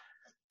current,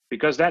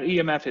 because that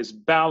EMF is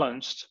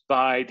balanced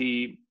by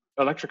the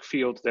electric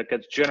field that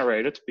gets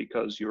generated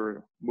because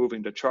you're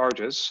moving the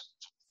charges.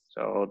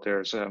 So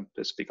there's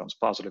this becomes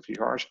positively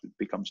charged, it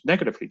becomes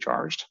negatively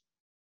charged.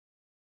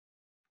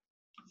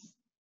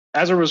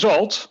 As a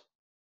result,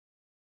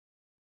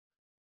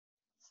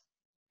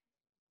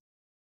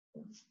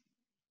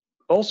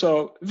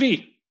 also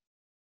V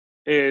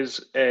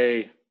is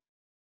a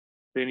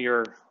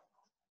linear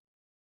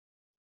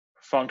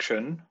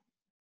function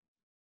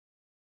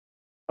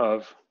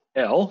of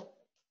L.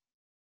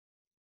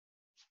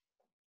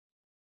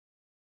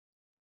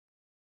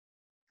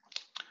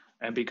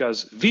 And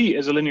because V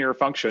is a linear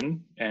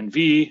function and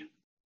V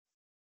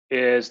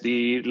is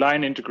the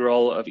line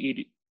integral of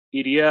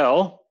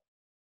EDL,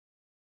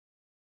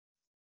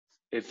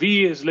 if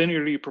V is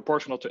linearly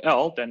proportional to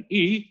L, then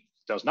E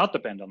does not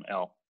depend on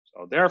L.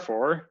 So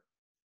therefore,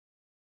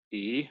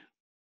 E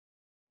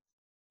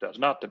does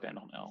not depend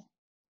on L.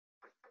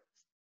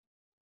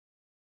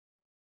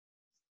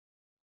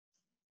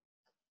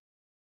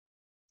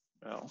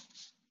 L.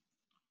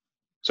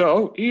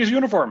 So E is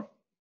uniform.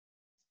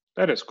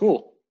 That is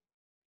cool.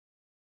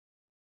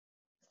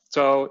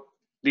 So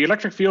the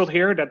electric field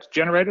here that's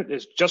generated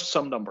is just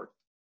some number,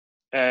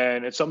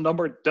 and it's some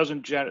number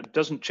doesn't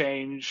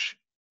change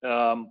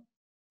from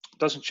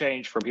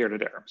here to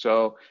there.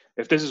 So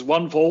if this is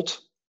 1 volt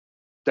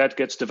that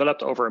gets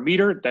developed over a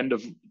meter, then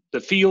the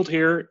field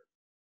here,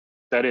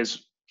 that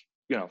is,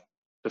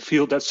 the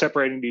field that's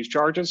separating these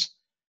charges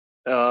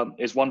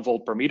is 1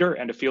 volt per meter,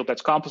 and the field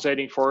that's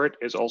compensating for it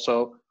is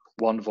also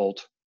 1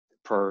 volt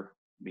per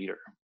meter.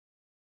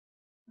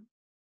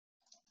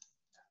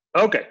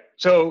 Okay,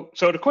 so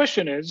the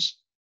question is,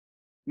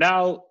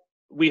 now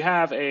we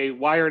have a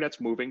wire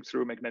that's moving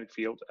through a magnetic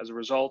field. As a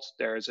result,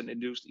 there is an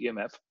induced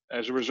EMF.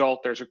 As a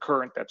result, there's a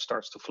current that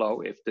starts to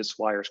flow if this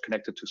wire is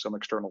connected to some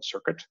external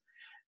circuit.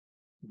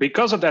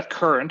 Because of that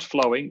current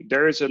flowing,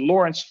 there is a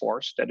Lorentz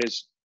force that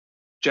is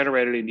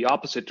generated in the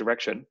opposite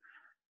direction.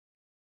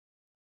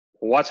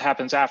 What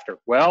happens after?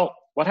 Well,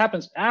 what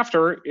happens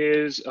after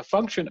is a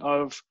function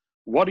of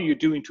what are you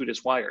doing to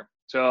this wire.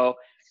 So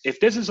if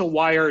this is a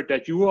wire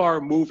that you are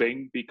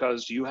moving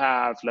because you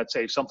have, let's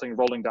say, something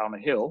rolling down a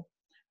hill,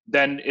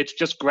 then it's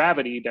just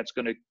gravity that's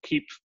going to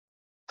keep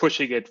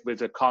pushing it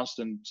with a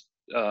constant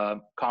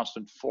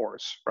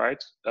force,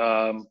 right?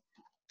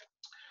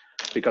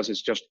 Because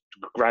it's just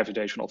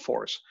gravitational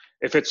force.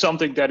 If it's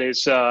something that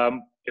is,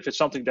 if it's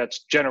something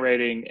that's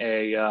generating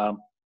a,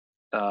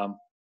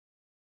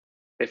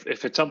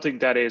 if it's something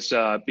that is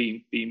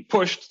being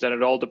pushed, then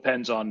it all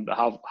depends on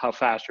how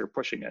fast you're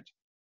pushing it.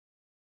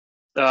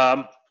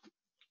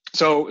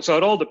 So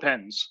it all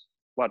depends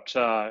what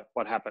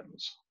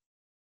happens.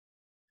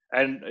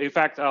 And in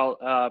fact,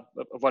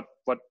 what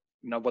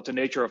the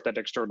nature of that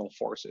external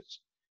force is.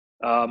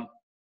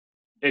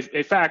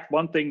 In fact,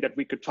 one thing that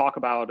we could talk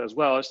about as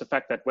well is the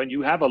fact that when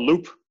you have a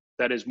loop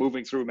that is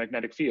moving through a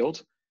magnetic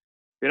field,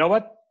 you know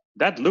what?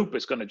 That loop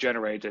is going to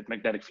generate a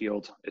magnetic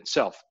field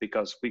itself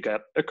because we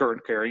got a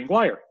current carrying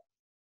wire,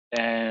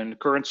 and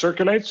current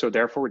circulates, so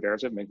therefore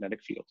there's a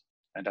magnetic field,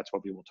 and that's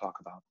what we will talk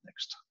about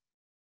next.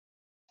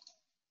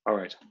 All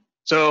right.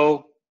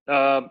 So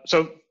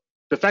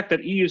the fact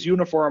that E is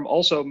uniform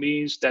also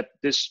means that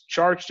this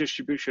charge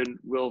distribution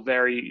will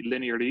vary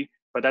linearly,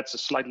 but that's a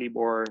slightly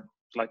more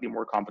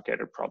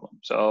complicated problem.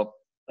 So,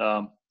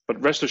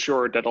 but rest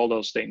assured that all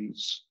those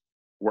things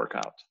work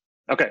out.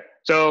 Okay,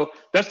 so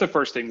that's the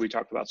first thing we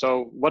talked about.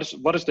 So what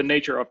is the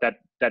nature of that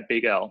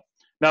big L?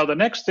 Now the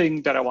next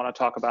thing that I want to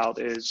talk about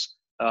is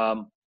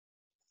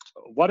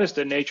what is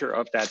the nature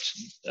of that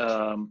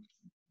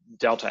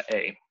delta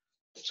A?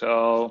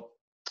 So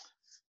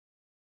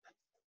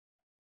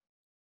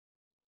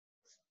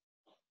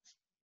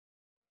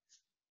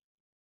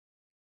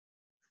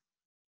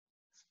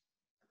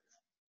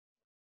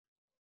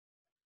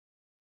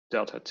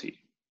delta T.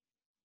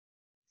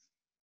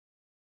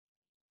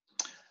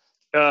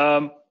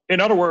 In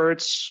other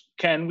words,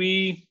 can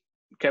we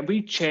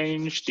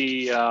change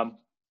the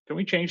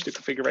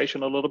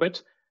configuration a little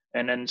bit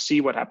and then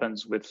see what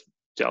happens with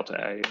delta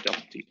A,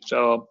 delta T?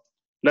 So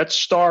let's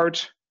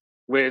start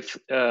with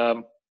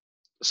a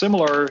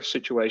similar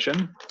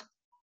situation,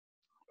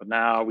 but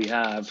now we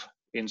have,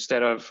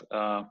 instead of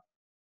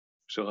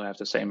still have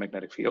the same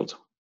magnetic field.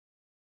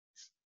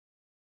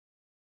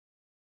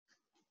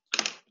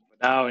 But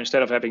now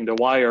instead of having the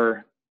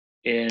wire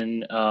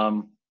in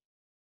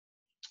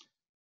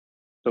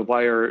the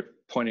wire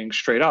pointing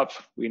straight up,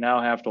 we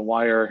now have the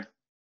wire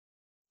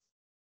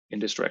in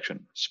this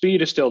direction.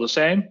 Speed is still the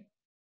same.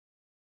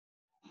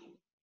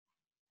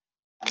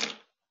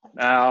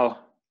 Now,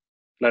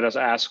 let us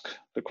ask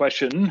the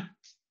question,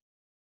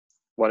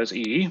 what is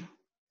E?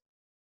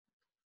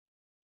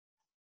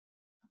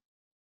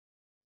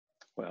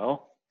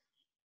 Well,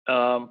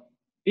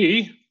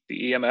 E,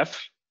 the EMF,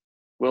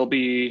 will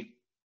be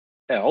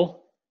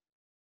L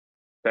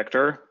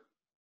vector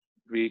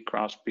V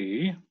cross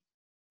B.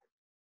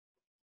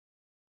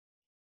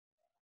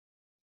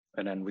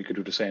 And then we could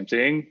do the same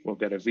thing. We'll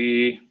get a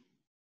V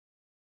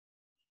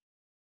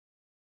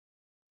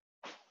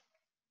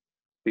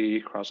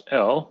cross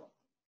L.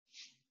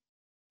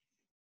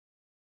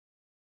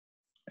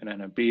 And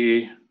then a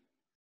B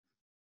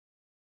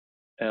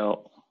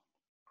L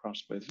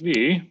crossed with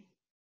V.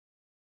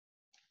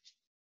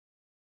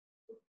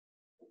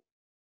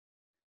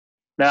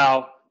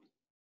 Now,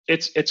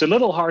 it's a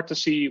little hard to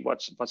see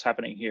what's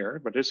happening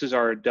here, but this is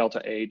our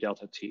delta A,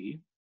 delta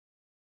T.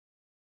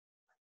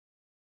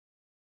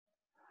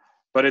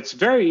 But it's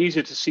very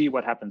easy to see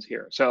what happens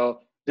here. So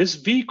this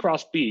V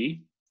cross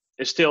B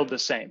is still the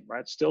same,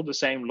 right? Still the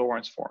same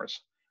Lorentz force,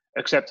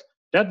 except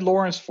that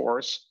Lorentz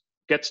force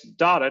gets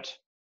dotted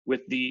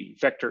with the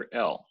vector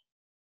L,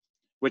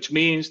 which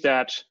means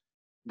that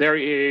there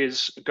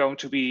is going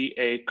to be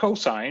a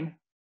cosine.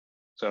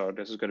 So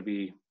this is going to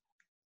be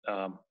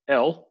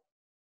L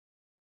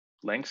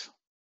length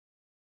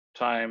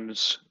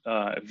times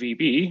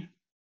VB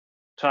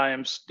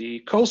times the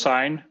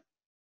cosine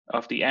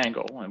of the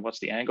angle. And what's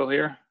the angle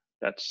here?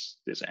 That's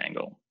this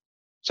angle.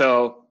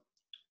 So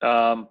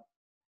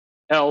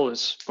L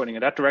is pointing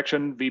in that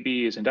direction,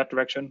 VB is in that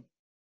direction,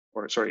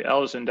 or sorry,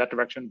 L is in that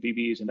direction,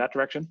 VB is in that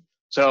direction.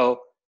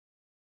 So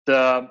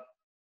the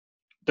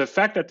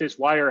fact that this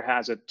wire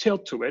has a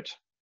tilt to it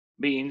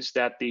means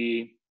that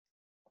the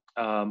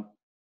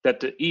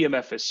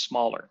EMF is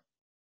smaller.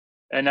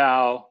 And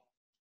now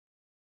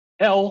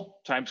L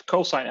times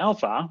cosine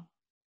alpha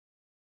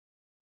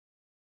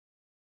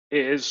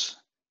is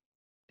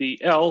the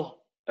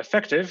L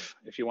effective,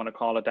 if you want to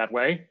call it that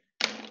way,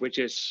 which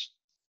is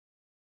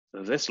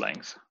this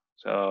length.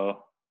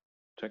 So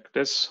take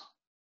this,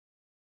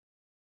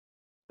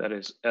 that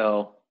is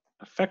L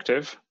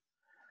effective.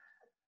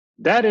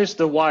 That is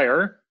the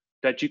wire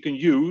that you can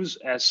use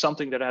as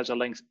something that has a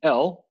length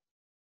L,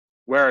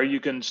 where you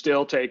can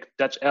still take,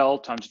 that's L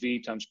times V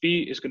times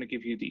B is going to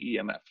give you the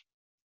EMF.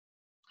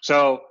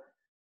 So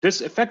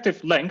this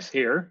effective length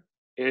here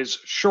is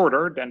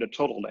shorter than the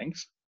total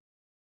length.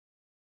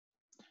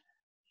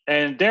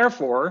 And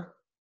therefore,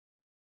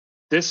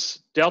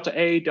 this delta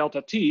A,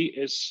 delta T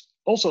is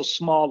also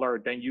smaller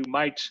than you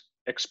might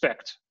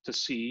expect to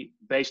see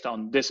based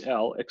on this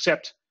L,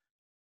 except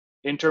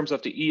in terms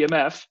of the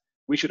EMF,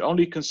 we should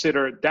only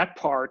consider that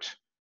part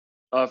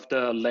of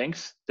the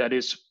length that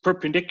is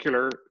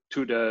perpendicular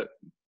to the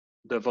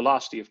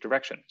velocity of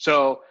direction.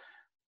 So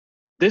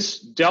this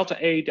delta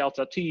A,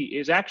 delta T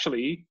is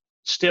actually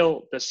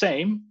still the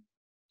same.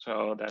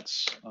 So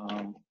that's,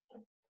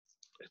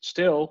 it's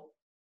still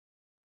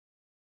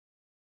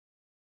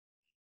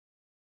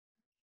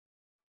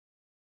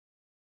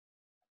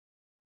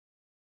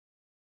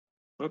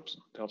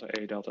delta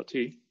A, delta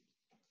T.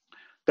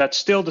 That's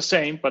still the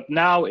same, but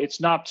now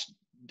it's not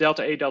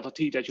delta A, delta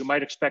T that you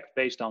might expect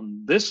based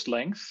on this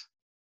length,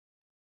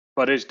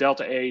 but it's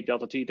delta A,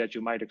 delta T that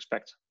you might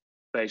expect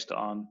based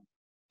on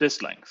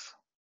this length.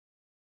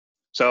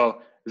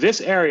 So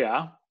this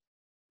area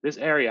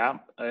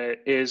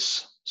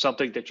is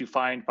something that you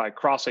find by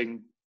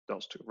crossing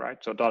those two, right?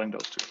 So dotting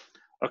those two.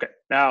 Okay,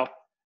 now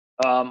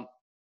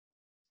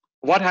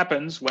what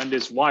happens when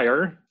this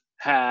wire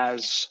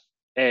has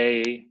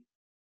a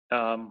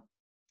I'm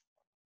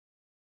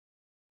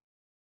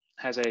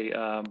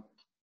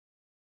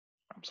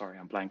sorry,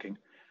 I'm blanking.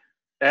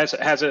 Has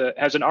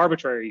an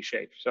arbitrary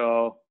shape.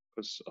 So,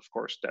 because of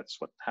course that's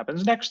what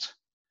happens next.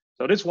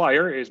 So this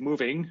wire is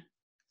moving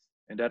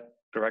in that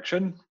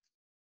direction,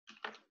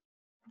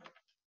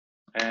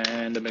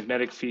 and the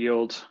magnetic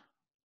field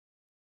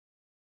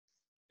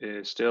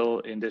is still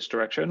in this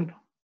direction.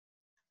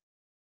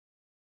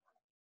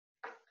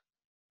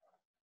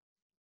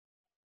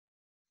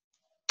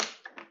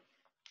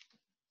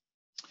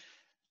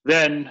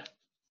 Then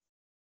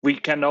we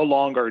can no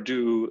longer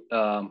do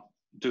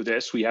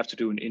this. We have to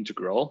do an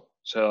integral.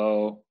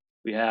 So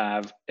we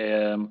have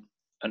an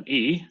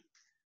E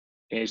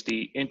is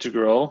the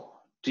integral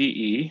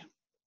dE,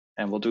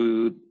 and we'll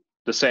do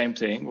the same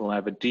thing. We'll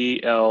have a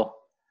dl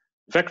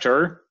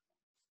vector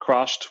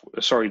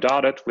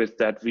dotted with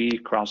that V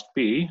crossed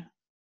B.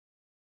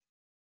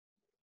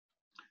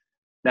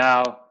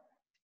 Now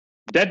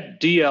that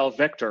dl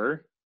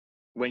vector,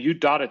 when you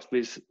dot it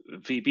with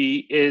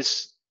VB,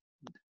 is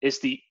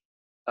the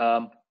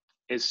I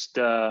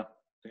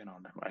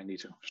need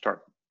to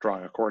start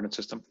drawing a coordinate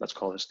system. Let's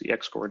call this the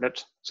x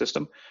coordinate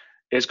system.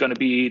 Is going to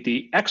be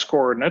the x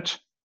coordinate,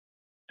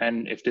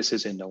 and if this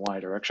is in the y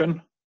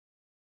direction,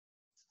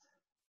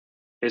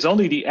 is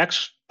only the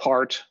x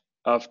part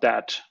of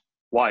that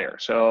wire.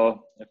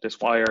 So if this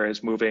wire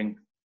is moving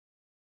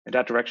in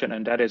that direction,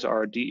 and that is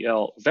our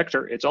dl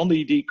vector, it's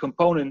only the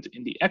component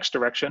in the x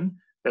direction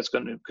that's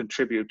going to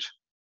contribute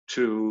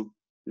to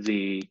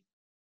the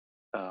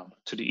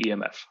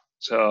EMF.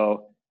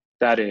 So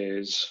that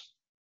is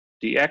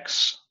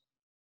dx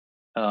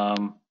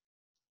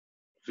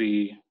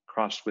V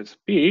crossed with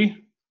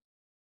B.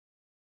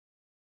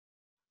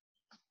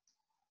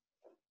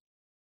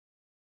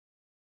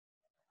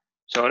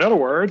 So in other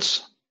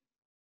words,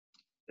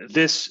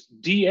 this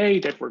dA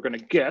that we're going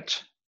to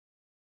get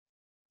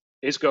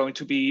is going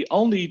to be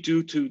only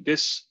due to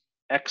this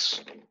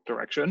x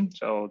direction.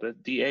 So the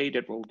dA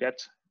that we'll get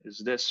is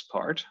this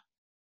part.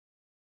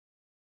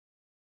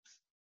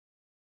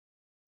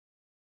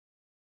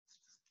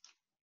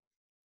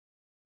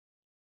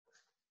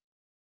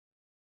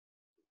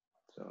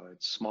 So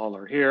it's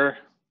smaller here,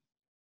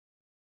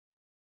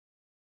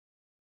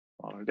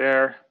 smaller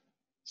there,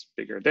 it's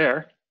bigger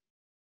there.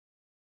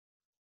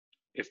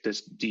 If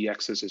this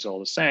dx's is all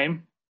the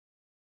same.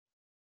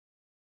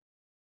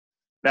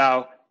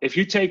 Now, if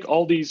you take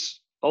all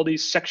these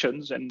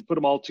sections and put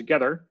them all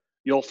together,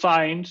 you'll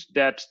find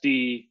that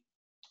the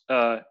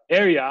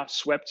area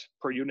swept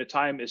per unit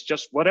time is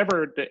just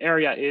whatever the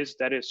area is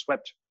that is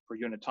swept per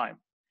unit time.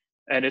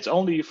 And it's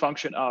only a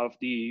function of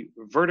the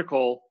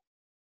vertical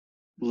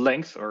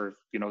length, or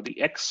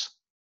the x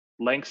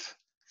length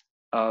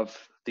of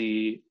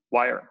the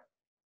wire.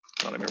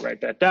 So let me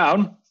write that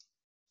down.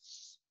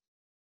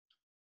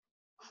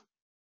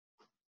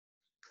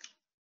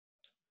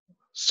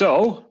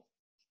 So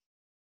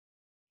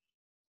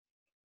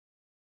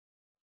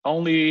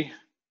only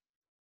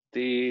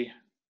the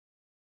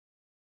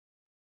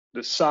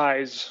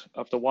size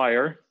of the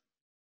wire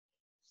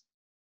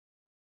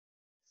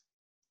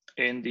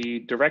in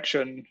the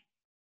direction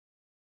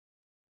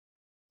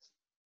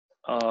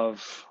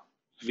of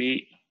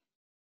V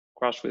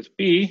cross with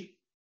B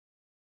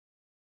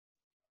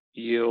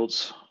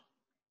yields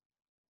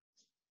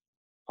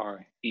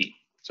RE.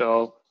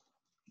 So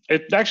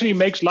it actually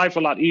makes life a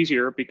lot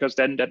easier, because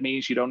then that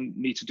means you don't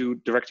need to do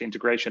direct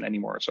integration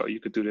anymore. So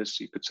you could do this,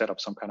 you could set up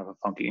some kind of a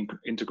funky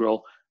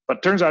integral,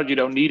 but turns out you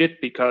don't need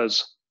it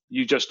because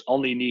you just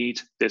only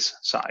need this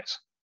size.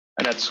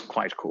 And that's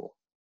quite cool.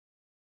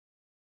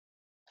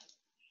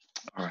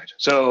 All right,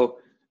 so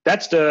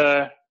that's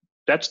the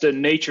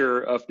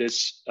nature of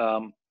this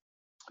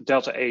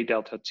delta A,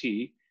 delta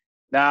T.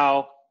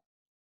 Now,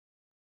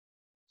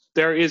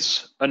 there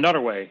is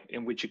another way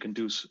in which you can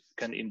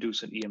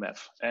induce an EMF,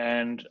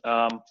 and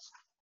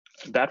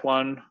that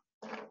one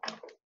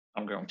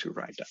I'm going to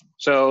write down.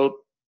 So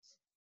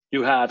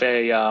you have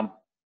an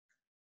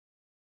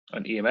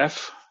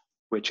EMF,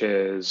 which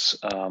is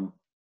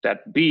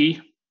that B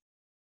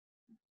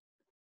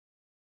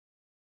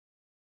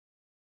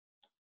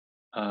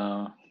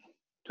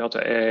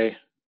delta A,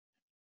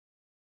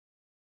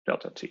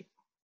 delta T.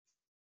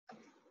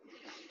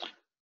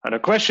 And the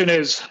question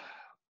is,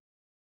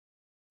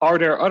 are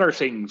there other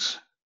things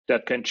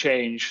that can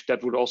change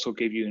that would also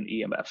give you an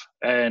EMF?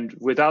 And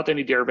without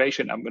any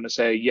derivation, I'm going to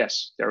say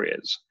yes, there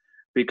is,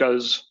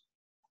 because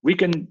we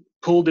can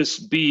pull this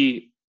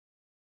B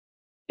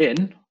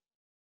in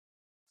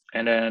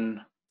and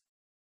then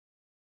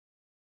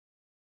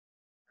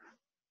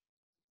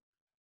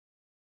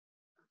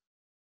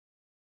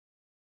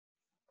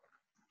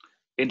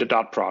in the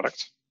dot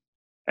product.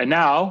 And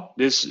now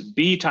this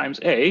B times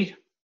A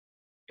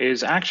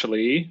is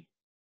actually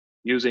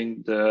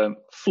using the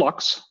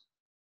flux,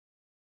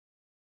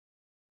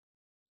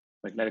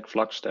 magnetic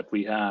flux that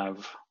we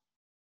have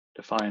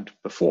defined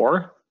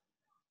before.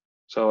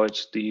 So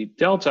it's the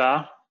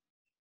delta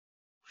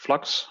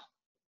flux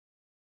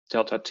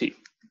delta T.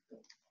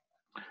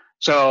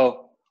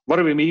 So what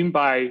do we mean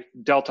by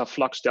delta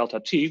flux delta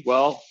T?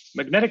 Well,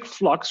 magnetic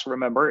flux,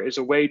 remember, is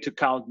a way to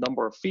count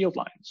number of field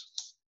lines.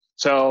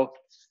 So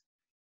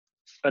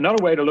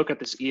another way to look at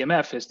this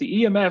EMF is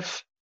the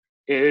EMF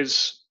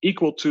is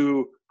equal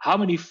to how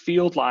many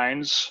field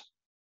lines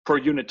per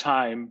unit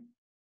time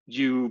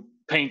you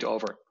paint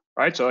over,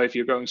 right? So if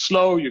you're going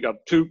slow, you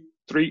got 2,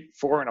 3,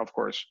 4, and of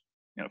course,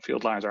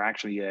 field lines are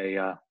actually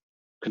a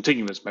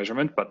continuous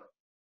measurement, but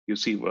you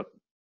see what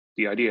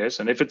the idea is.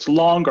 And if it's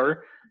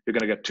longer, you're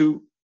going to get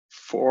 2,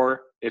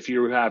 4. If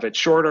you have it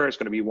shorter, it's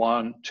going to be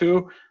 1,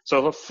 2.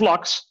 So the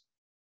flux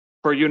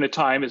per unit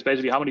time is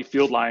basically how many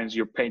field lines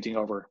you're painting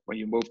over when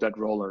you move that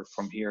roller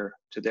from here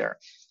to there.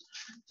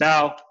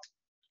 Now,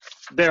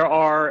 there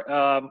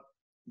are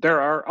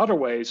other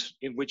ways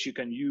in which you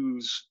can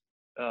use,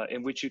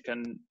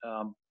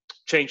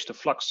 change the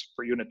flux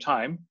per unit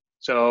time.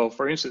 So,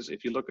 for instance,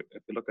 if you look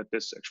at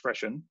this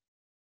expression,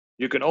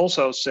 you can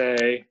also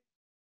say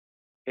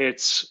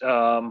it's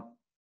so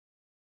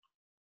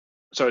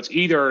it's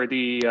either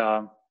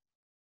the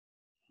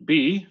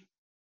B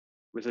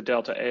with a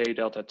delta A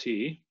delta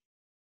T,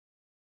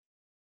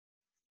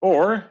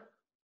 or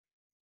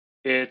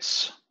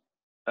it's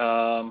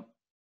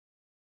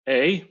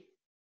A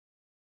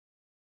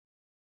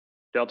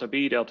delta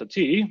B delta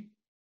T,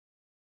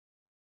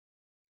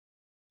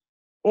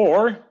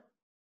 or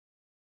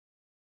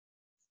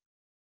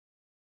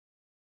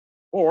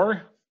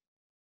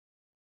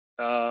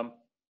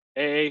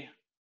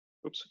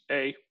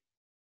A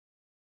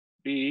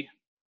B,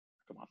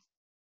 come on,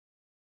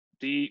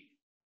 D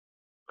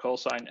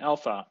cosine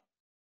alpha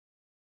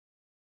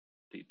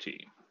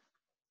dt.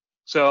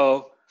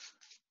 So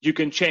you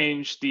can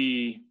change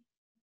the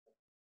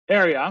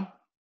area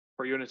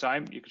per unit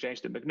time, you can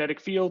change the magnetic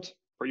field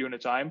per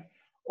unit time,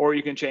 or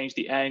you can change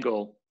the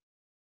angle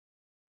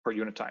per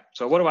unit time.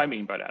 So what do I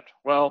mean by that?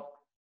 Well,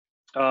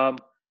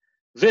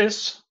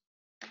 this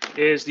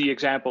is the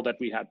example that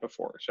we had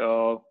before.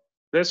 So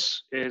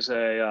this is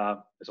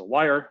a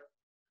wire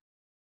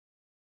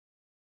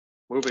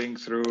moving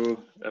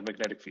through a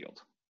magnetic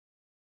field.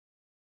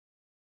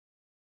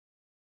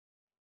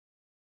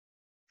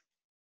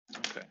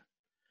 Okay.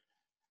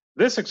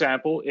 This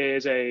example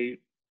is a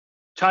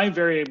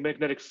time-varying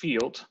magnetic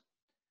field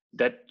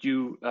that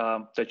you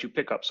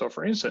pick up. So,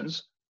 for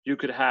instance, you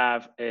could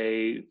have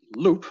a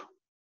loop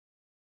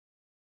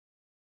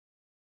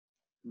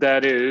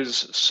that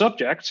is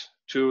subject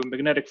to a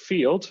magnetic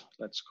field.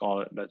 Let's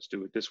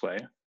do it this way.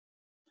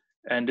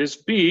 And this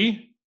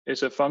B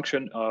is a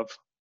function of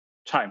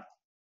time.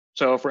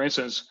 So, for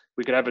instance,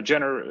 we could have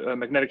a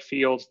magnetic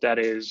field that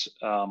is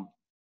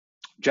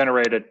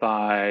generated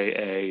by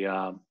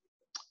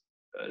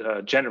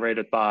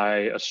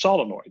a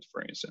solenoid,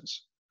 for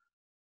instance.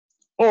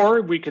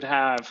 Or we could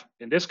have,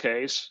 in this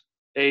case,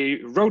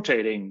 a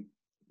rotating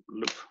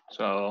loop.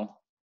 So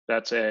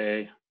that's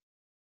a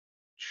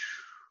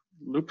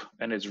loop,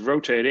 and it's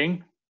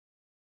rotating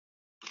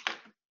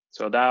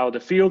So now the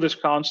field is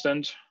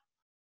constant.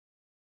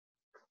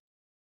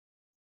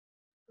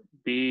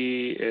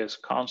 B is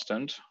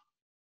constant.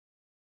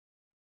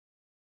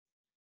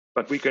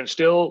 But we can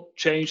still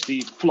change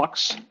the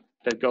flux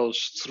that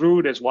goes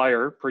through this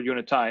wire per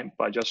unit time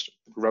by just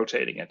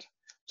rotating it.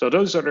 So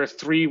those are the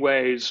three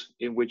ways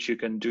in which you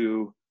can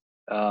do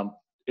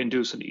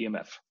induce an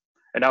EMF.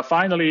 And now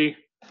finally,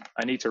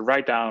 I need to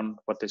write down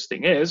what this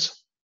thing is.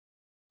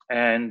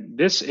 And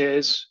this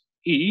is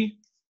E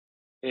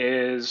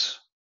is,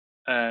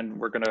 and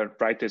we're going to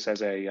write this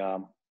as a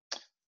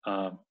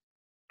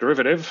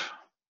derivative,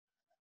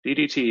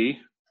 ddt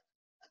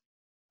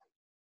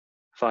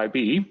phi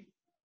b.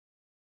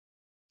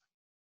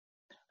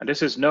 And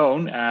this is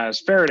known as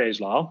Faraday's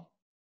law.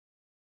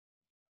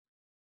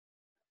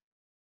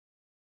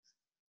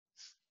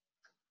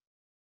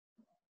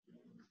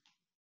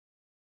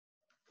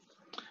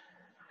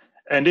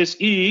 And this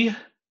E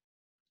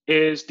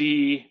is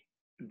the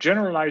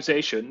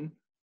generalization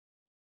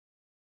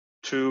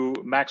to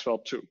Maxwell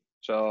 2.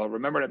 So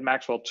remember that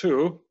Maxwell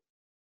 2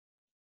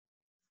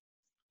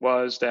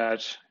 was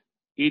that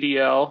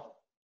EDL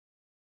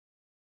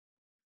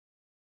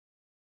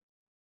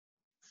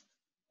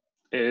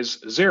is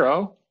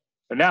 0.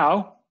 And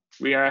now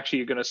we are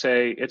actually going to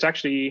say it's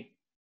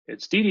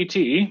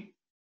ddt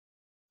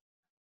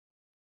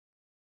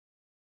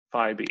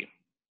phi b.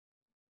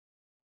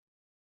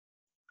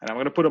 And I'm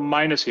going to put a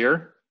minus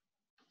here,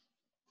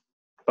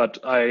 but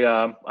I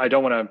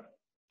don't want to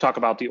talk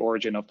about the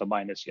origin of the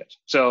minus yet.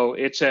 So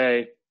it's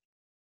a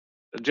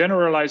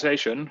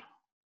generalization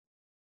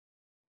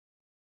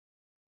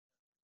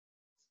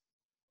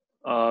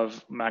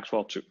of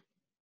Maxwell 2.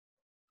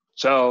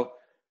 So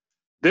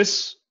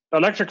this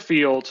electric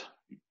field,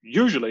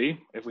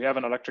 usually, if we have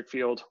an electric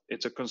field,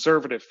 it's a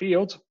conservative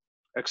field,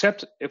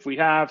 except if we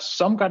have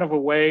some kind of a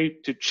way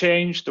to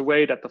change the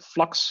way that the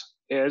flux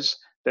is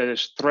that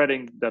is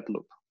threading that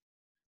loop.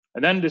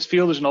 And then this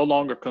field is no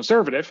longer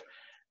conservative.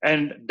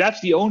 And that's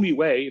the only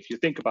way, if you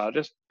think about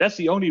it, that's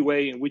the only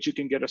way in which you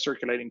can get a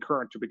circulating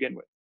current to begin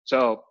with.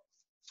 So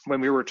when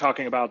we were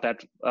talking about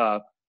that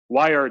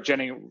wire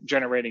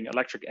generating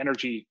electric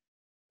energy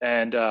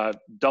and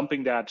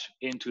dumping that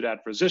into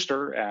that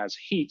resistor as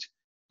heat,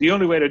 the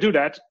only way to do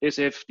that is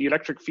if the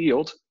electric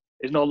field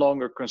is no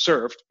longer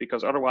conserved,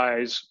 because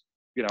otherwise,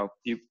 you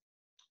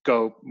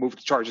go move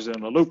the charges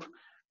in a loop,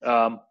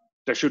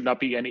 there should not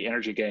be any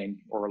energy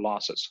gain or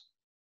losses.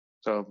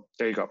 So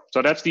there you go.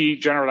 So that's the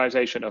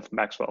generalization of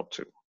Maxwell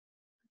 2.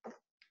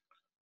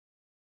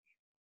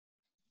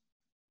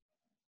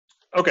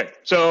 Okay,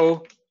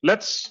 so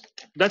let's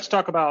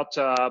talk about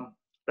some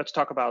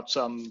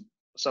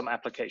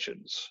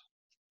applications.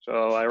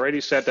 So I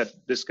already said that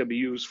this can be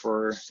used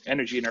for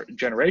energy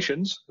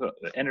generation.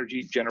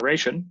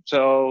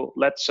 So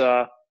let's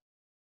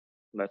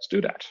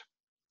do that.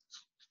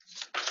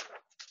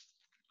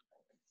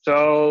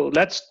 So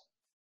let's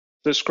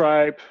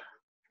describe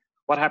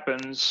what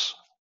happens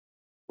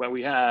when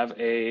we have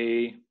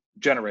a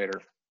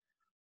generator.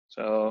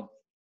 So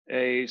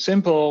a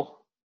simple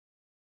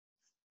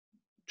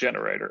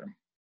generator.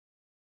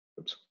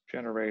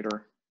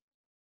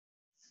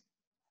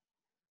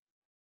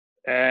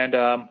 And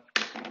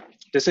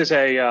this is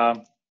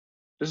a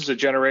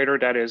generator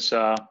that is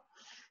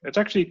it's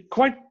actually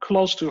quite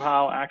close to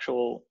how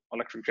actual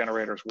electric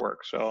generators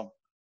work. So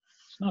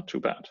it's not too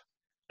bad.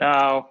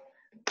 Now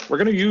we're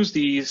going to use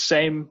the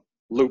same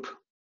loop.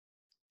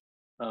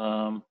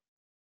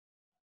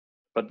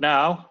 But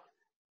now,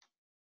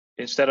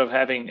 instead of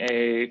having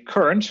a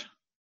current,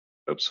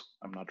 oops,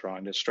 I'm not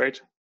drawing this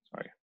straight,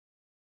 sorry.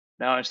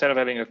 Now, instead of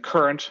having a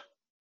current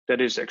that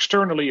is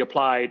externally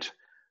applied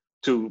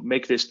to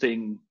make this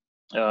thing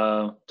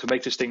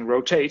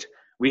rotate,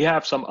 we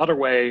have some other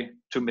way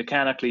to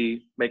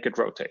mechanically make it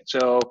rotate.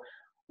 So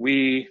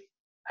we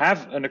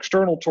have an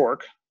external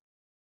torque.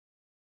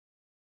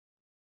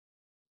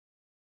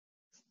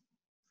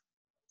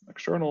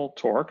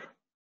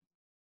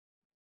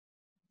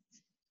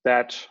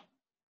 That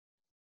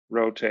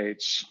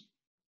rotates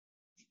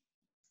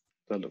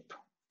the loop.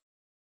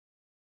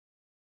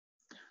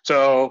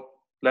 So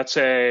let's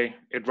say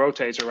it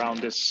rotates around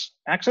this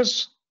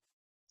axis.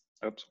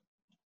 Oops,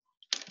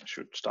 I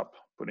should stop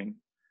putting.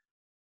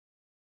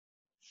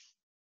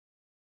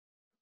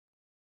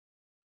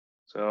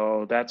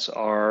 So that's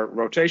our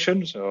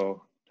rotation.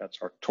 So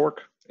that's our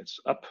torque.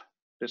 It's up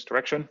this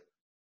direction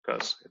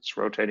because it's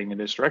rotating in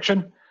this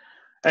direction.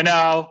 And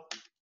now,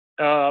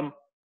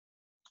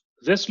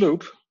 this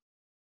loop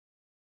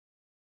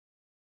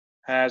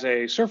has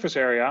a surface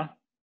area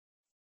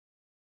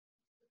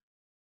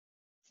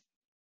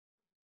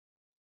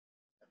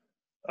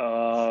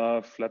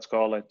of, let's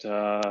call it,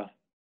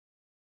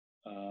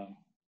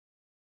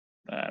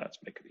 let's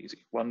make it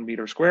easy, 1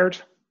 meter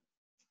squared,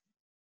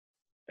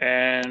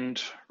 and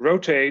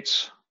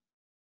rotates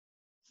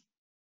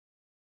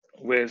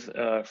with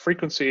a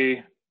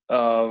frequency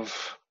of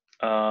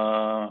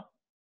 10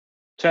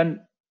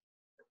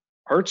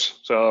 hertz.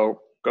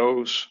 So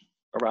goes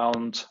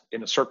around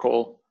in a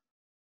circle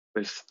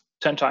with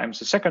 10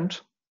 times a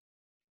second.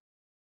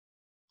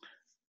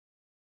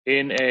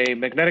 in a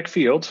magnetic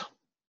field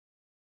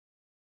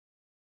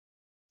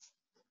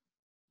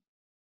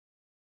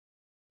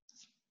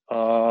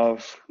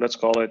of, let's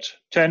call it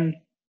 10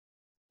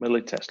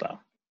 millitesla.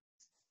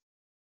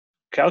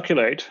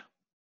 Calculate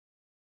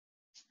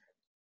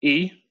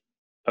E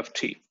of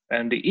T.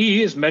 And the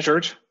E is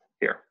measured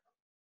here.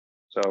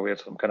 So we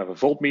have some kind of a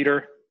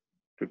voltmeter,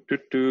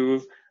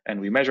 and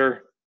we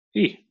measure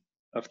E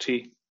of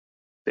T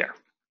there.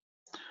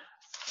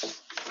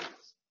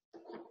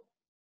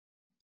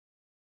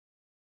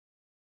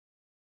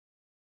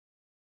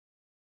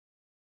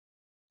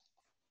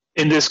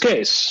 In this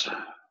case,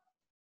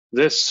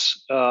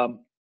 this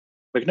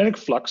magnetic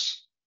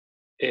flux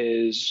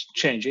is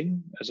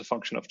changing as a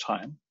function of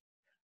time.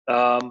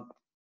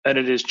 And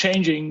it is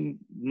changing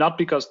not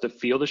because the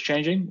field is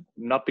changing,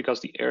 not because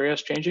the area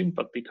is changing,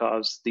 but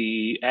because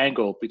the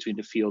angle between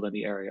the field and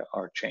the area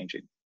are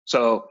changing.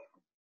 So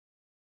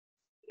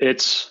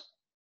it's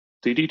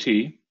d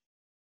dt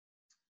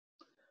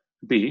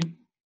b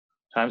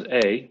times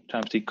a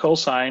times the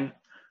cosine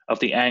of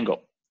the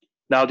angle.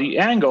 Now the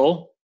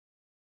angle,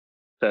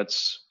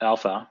 that's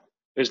alpha,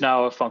 is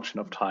now a function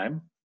of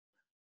time,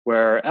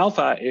 where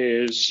alpha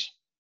is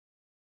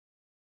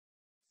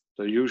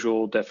the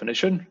usual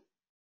definition.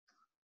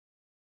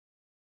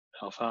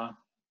 Alpha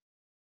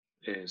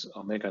is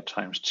omega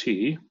times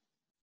t.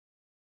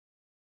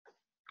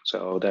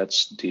 So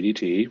that's d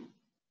dt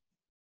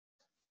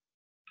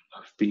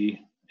of b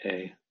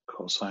a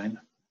cosine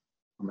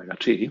omega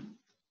t.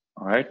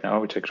 All right,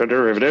 now we take the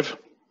derivative.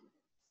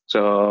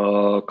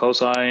 So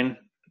cosine,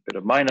 a bit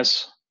of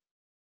minus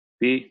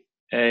b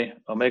a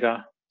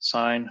omega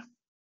sine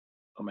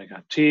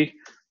omega t.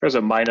 There's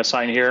a minus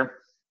sign here.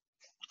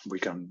 We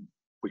can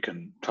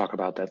talk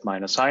about that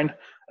minus sign.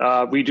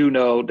 We do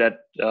know that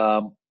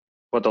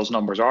what those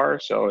numbers are.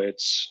 So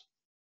it's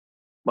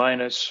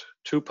minus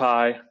 2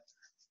 pi.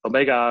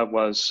 Omega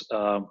was,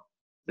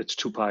 it's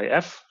 2 pi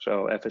f.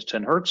 So f is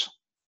 10 hertz.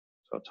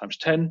 So times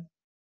 10.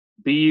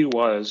 B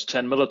was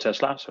 10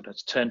 millitesla. So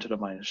that's 10 to the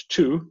minus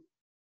 2.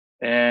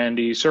 And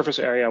the surface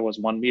area was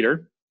 1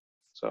 meter.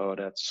 So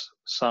that's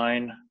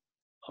sine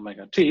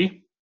omega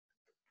t.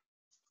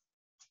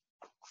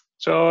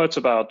 So it's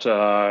about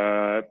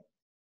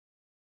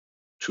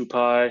 2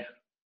 pi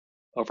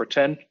over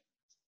 10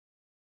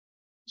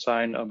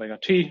 sine omega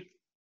t.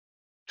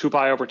 2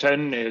 pi over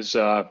 10 is,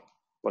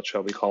 what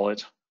shall we call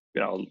it?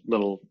 You know, a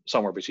little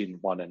somewhere between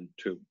 1 and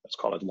 2. Let's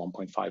call it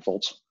 1.5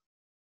 volts,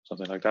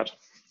 something like that.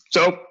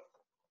 So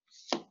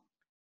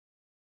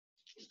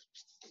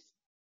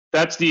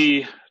that's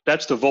the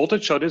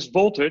voltage. So this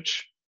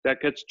voltage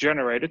that gets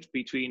generated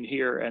between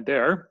here and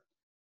there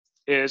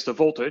is the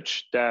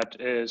voltage that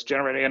is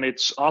generating, and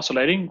it's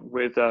oscillating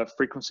with a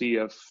frequency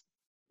of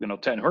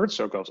 10 hertz.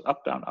 So it goes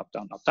up, down, up,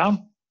 down, up,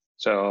 down.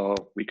 So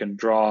we can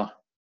draw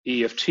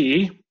E of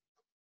t.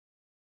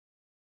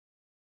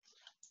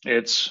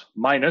 It's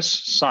minus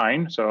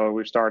sine, so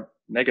we start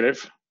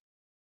negative,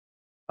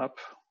 up,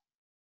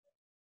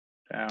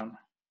 down,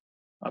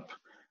 up.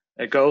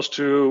 It goes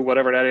to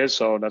whatever that is,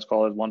 so let's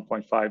call it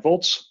 1.5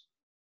 volts.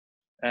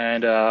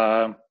 And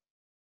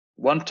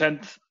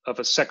 1/10 of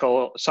a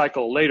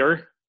cycle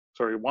later,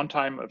 sorry, 1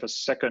 time of a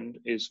second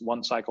is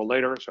 1 cycle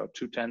later, so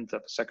 2/10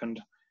 of a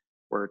second,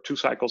 we're 2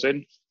 cycles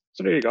in.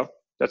 So there you go.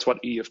 That's what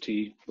E of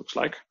t looks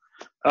like.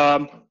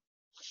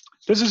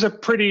 This is a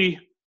pretty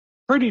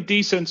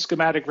decent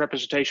schematic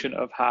representation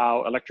of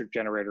how electric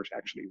generators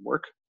actually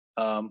work.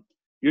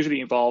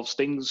 Usually involves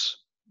things,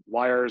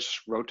 wires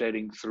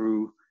rotating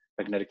through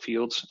magnetic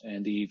fields,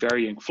 and the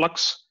varying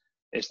flux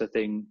is the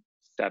thing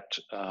that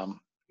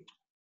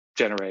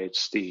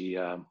generates the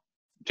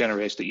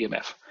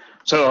EMF.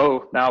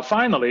 So now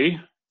finally,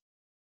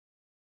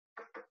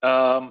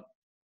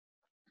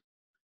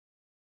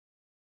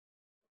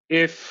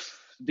 if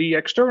the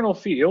external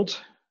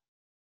field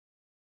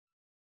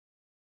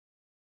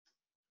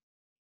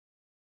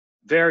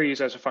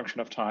varies as a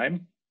function of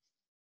time,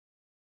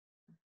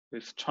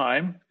 with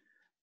time,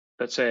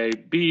 let's say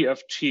B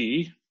of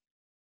t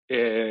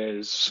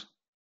is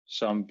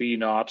some B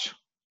naught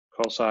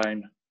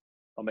cosine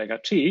omega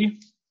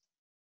t,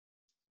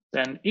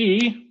 then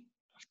E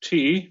of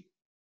t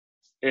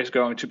is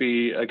going to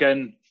be,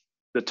 again,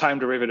 the time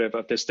derivative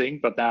of this thing,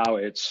 but now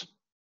it's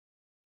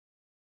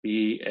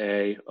B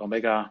a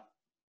omega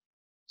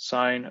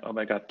sine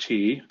omega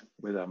t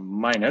with a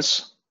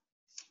minus.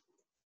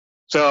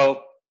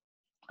 So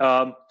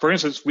for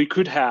instance, we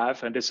could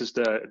have, and this is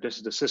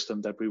the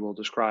system that we will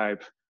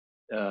describe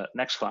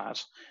next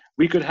class.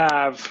 We could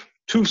have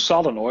 2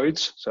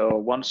 solenoids. So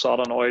one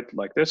solenoid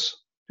like this,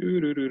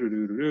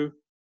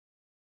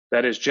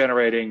 that is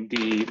generating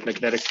the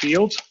magnetic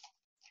field.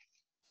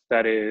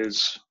 That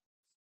is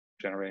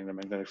generating the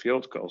magnetic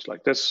field, goes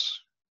like this.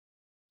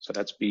 So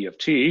that's B of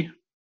t.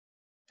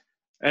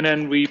 And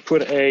then we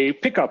put a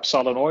pickup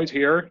solenoid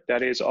here.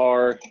 That is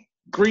our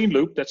green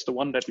loop. That's the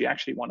one that we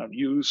actually want to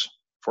use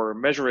for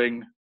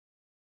measuring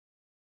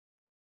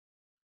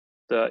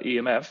the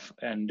EMF.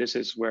 And this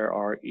is where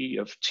our E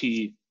of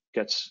t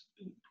gets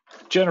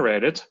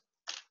generated.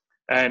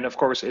 And of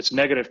course, it's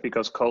negative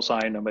because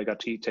cosine omega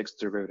t takes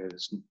the derivative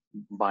is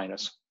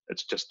minus.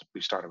 It's just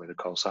we started with a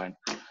cosine.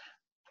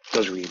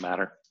 Doesn't really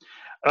matter.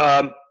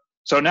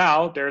 So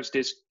now there's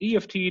this E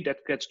of t that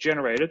gets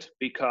generated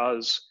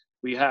because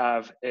we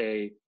have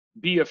a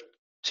B of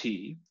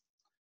t.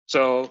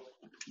 So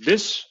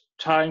this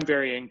time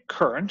varying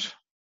current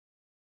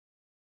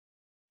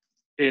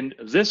in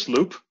this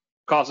loop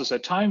causes a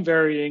time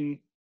varying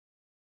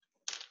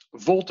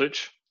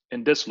voltage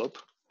in this loop.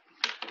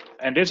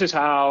 And this is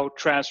how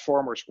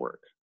transformers work.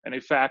 And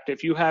in fact,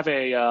 if you have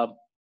a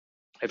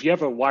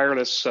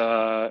wireless,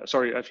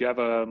 if you have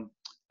a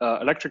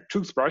electric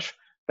toothbrush,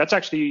 that's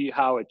actually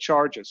how it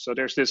charges. So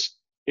there's this,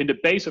 in the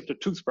base of the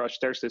toothbrush,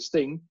 there's this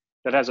thing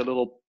that has a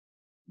little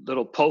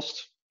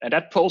post, and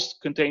that post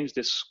contains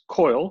this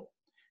coil.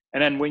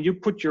 And then when you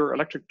put your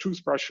electric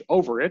toothbrush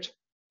over it,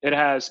 it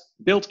has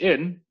built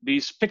in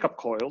these pickup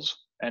coils.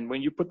 And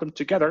when you put them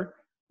together,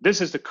 this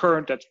is the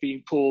current that's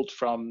being pulled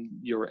from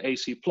your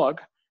AC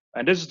plug.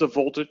 And this is the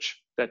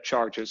voltage that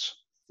charges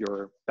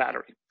your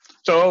battery.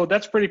 So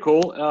that's pretty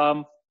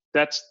cool.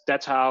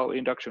 That's how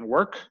induction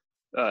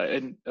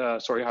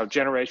how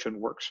generation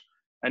works.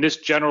 And this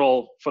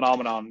general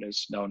phenomenon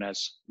is known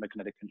as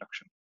magnetic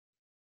induction.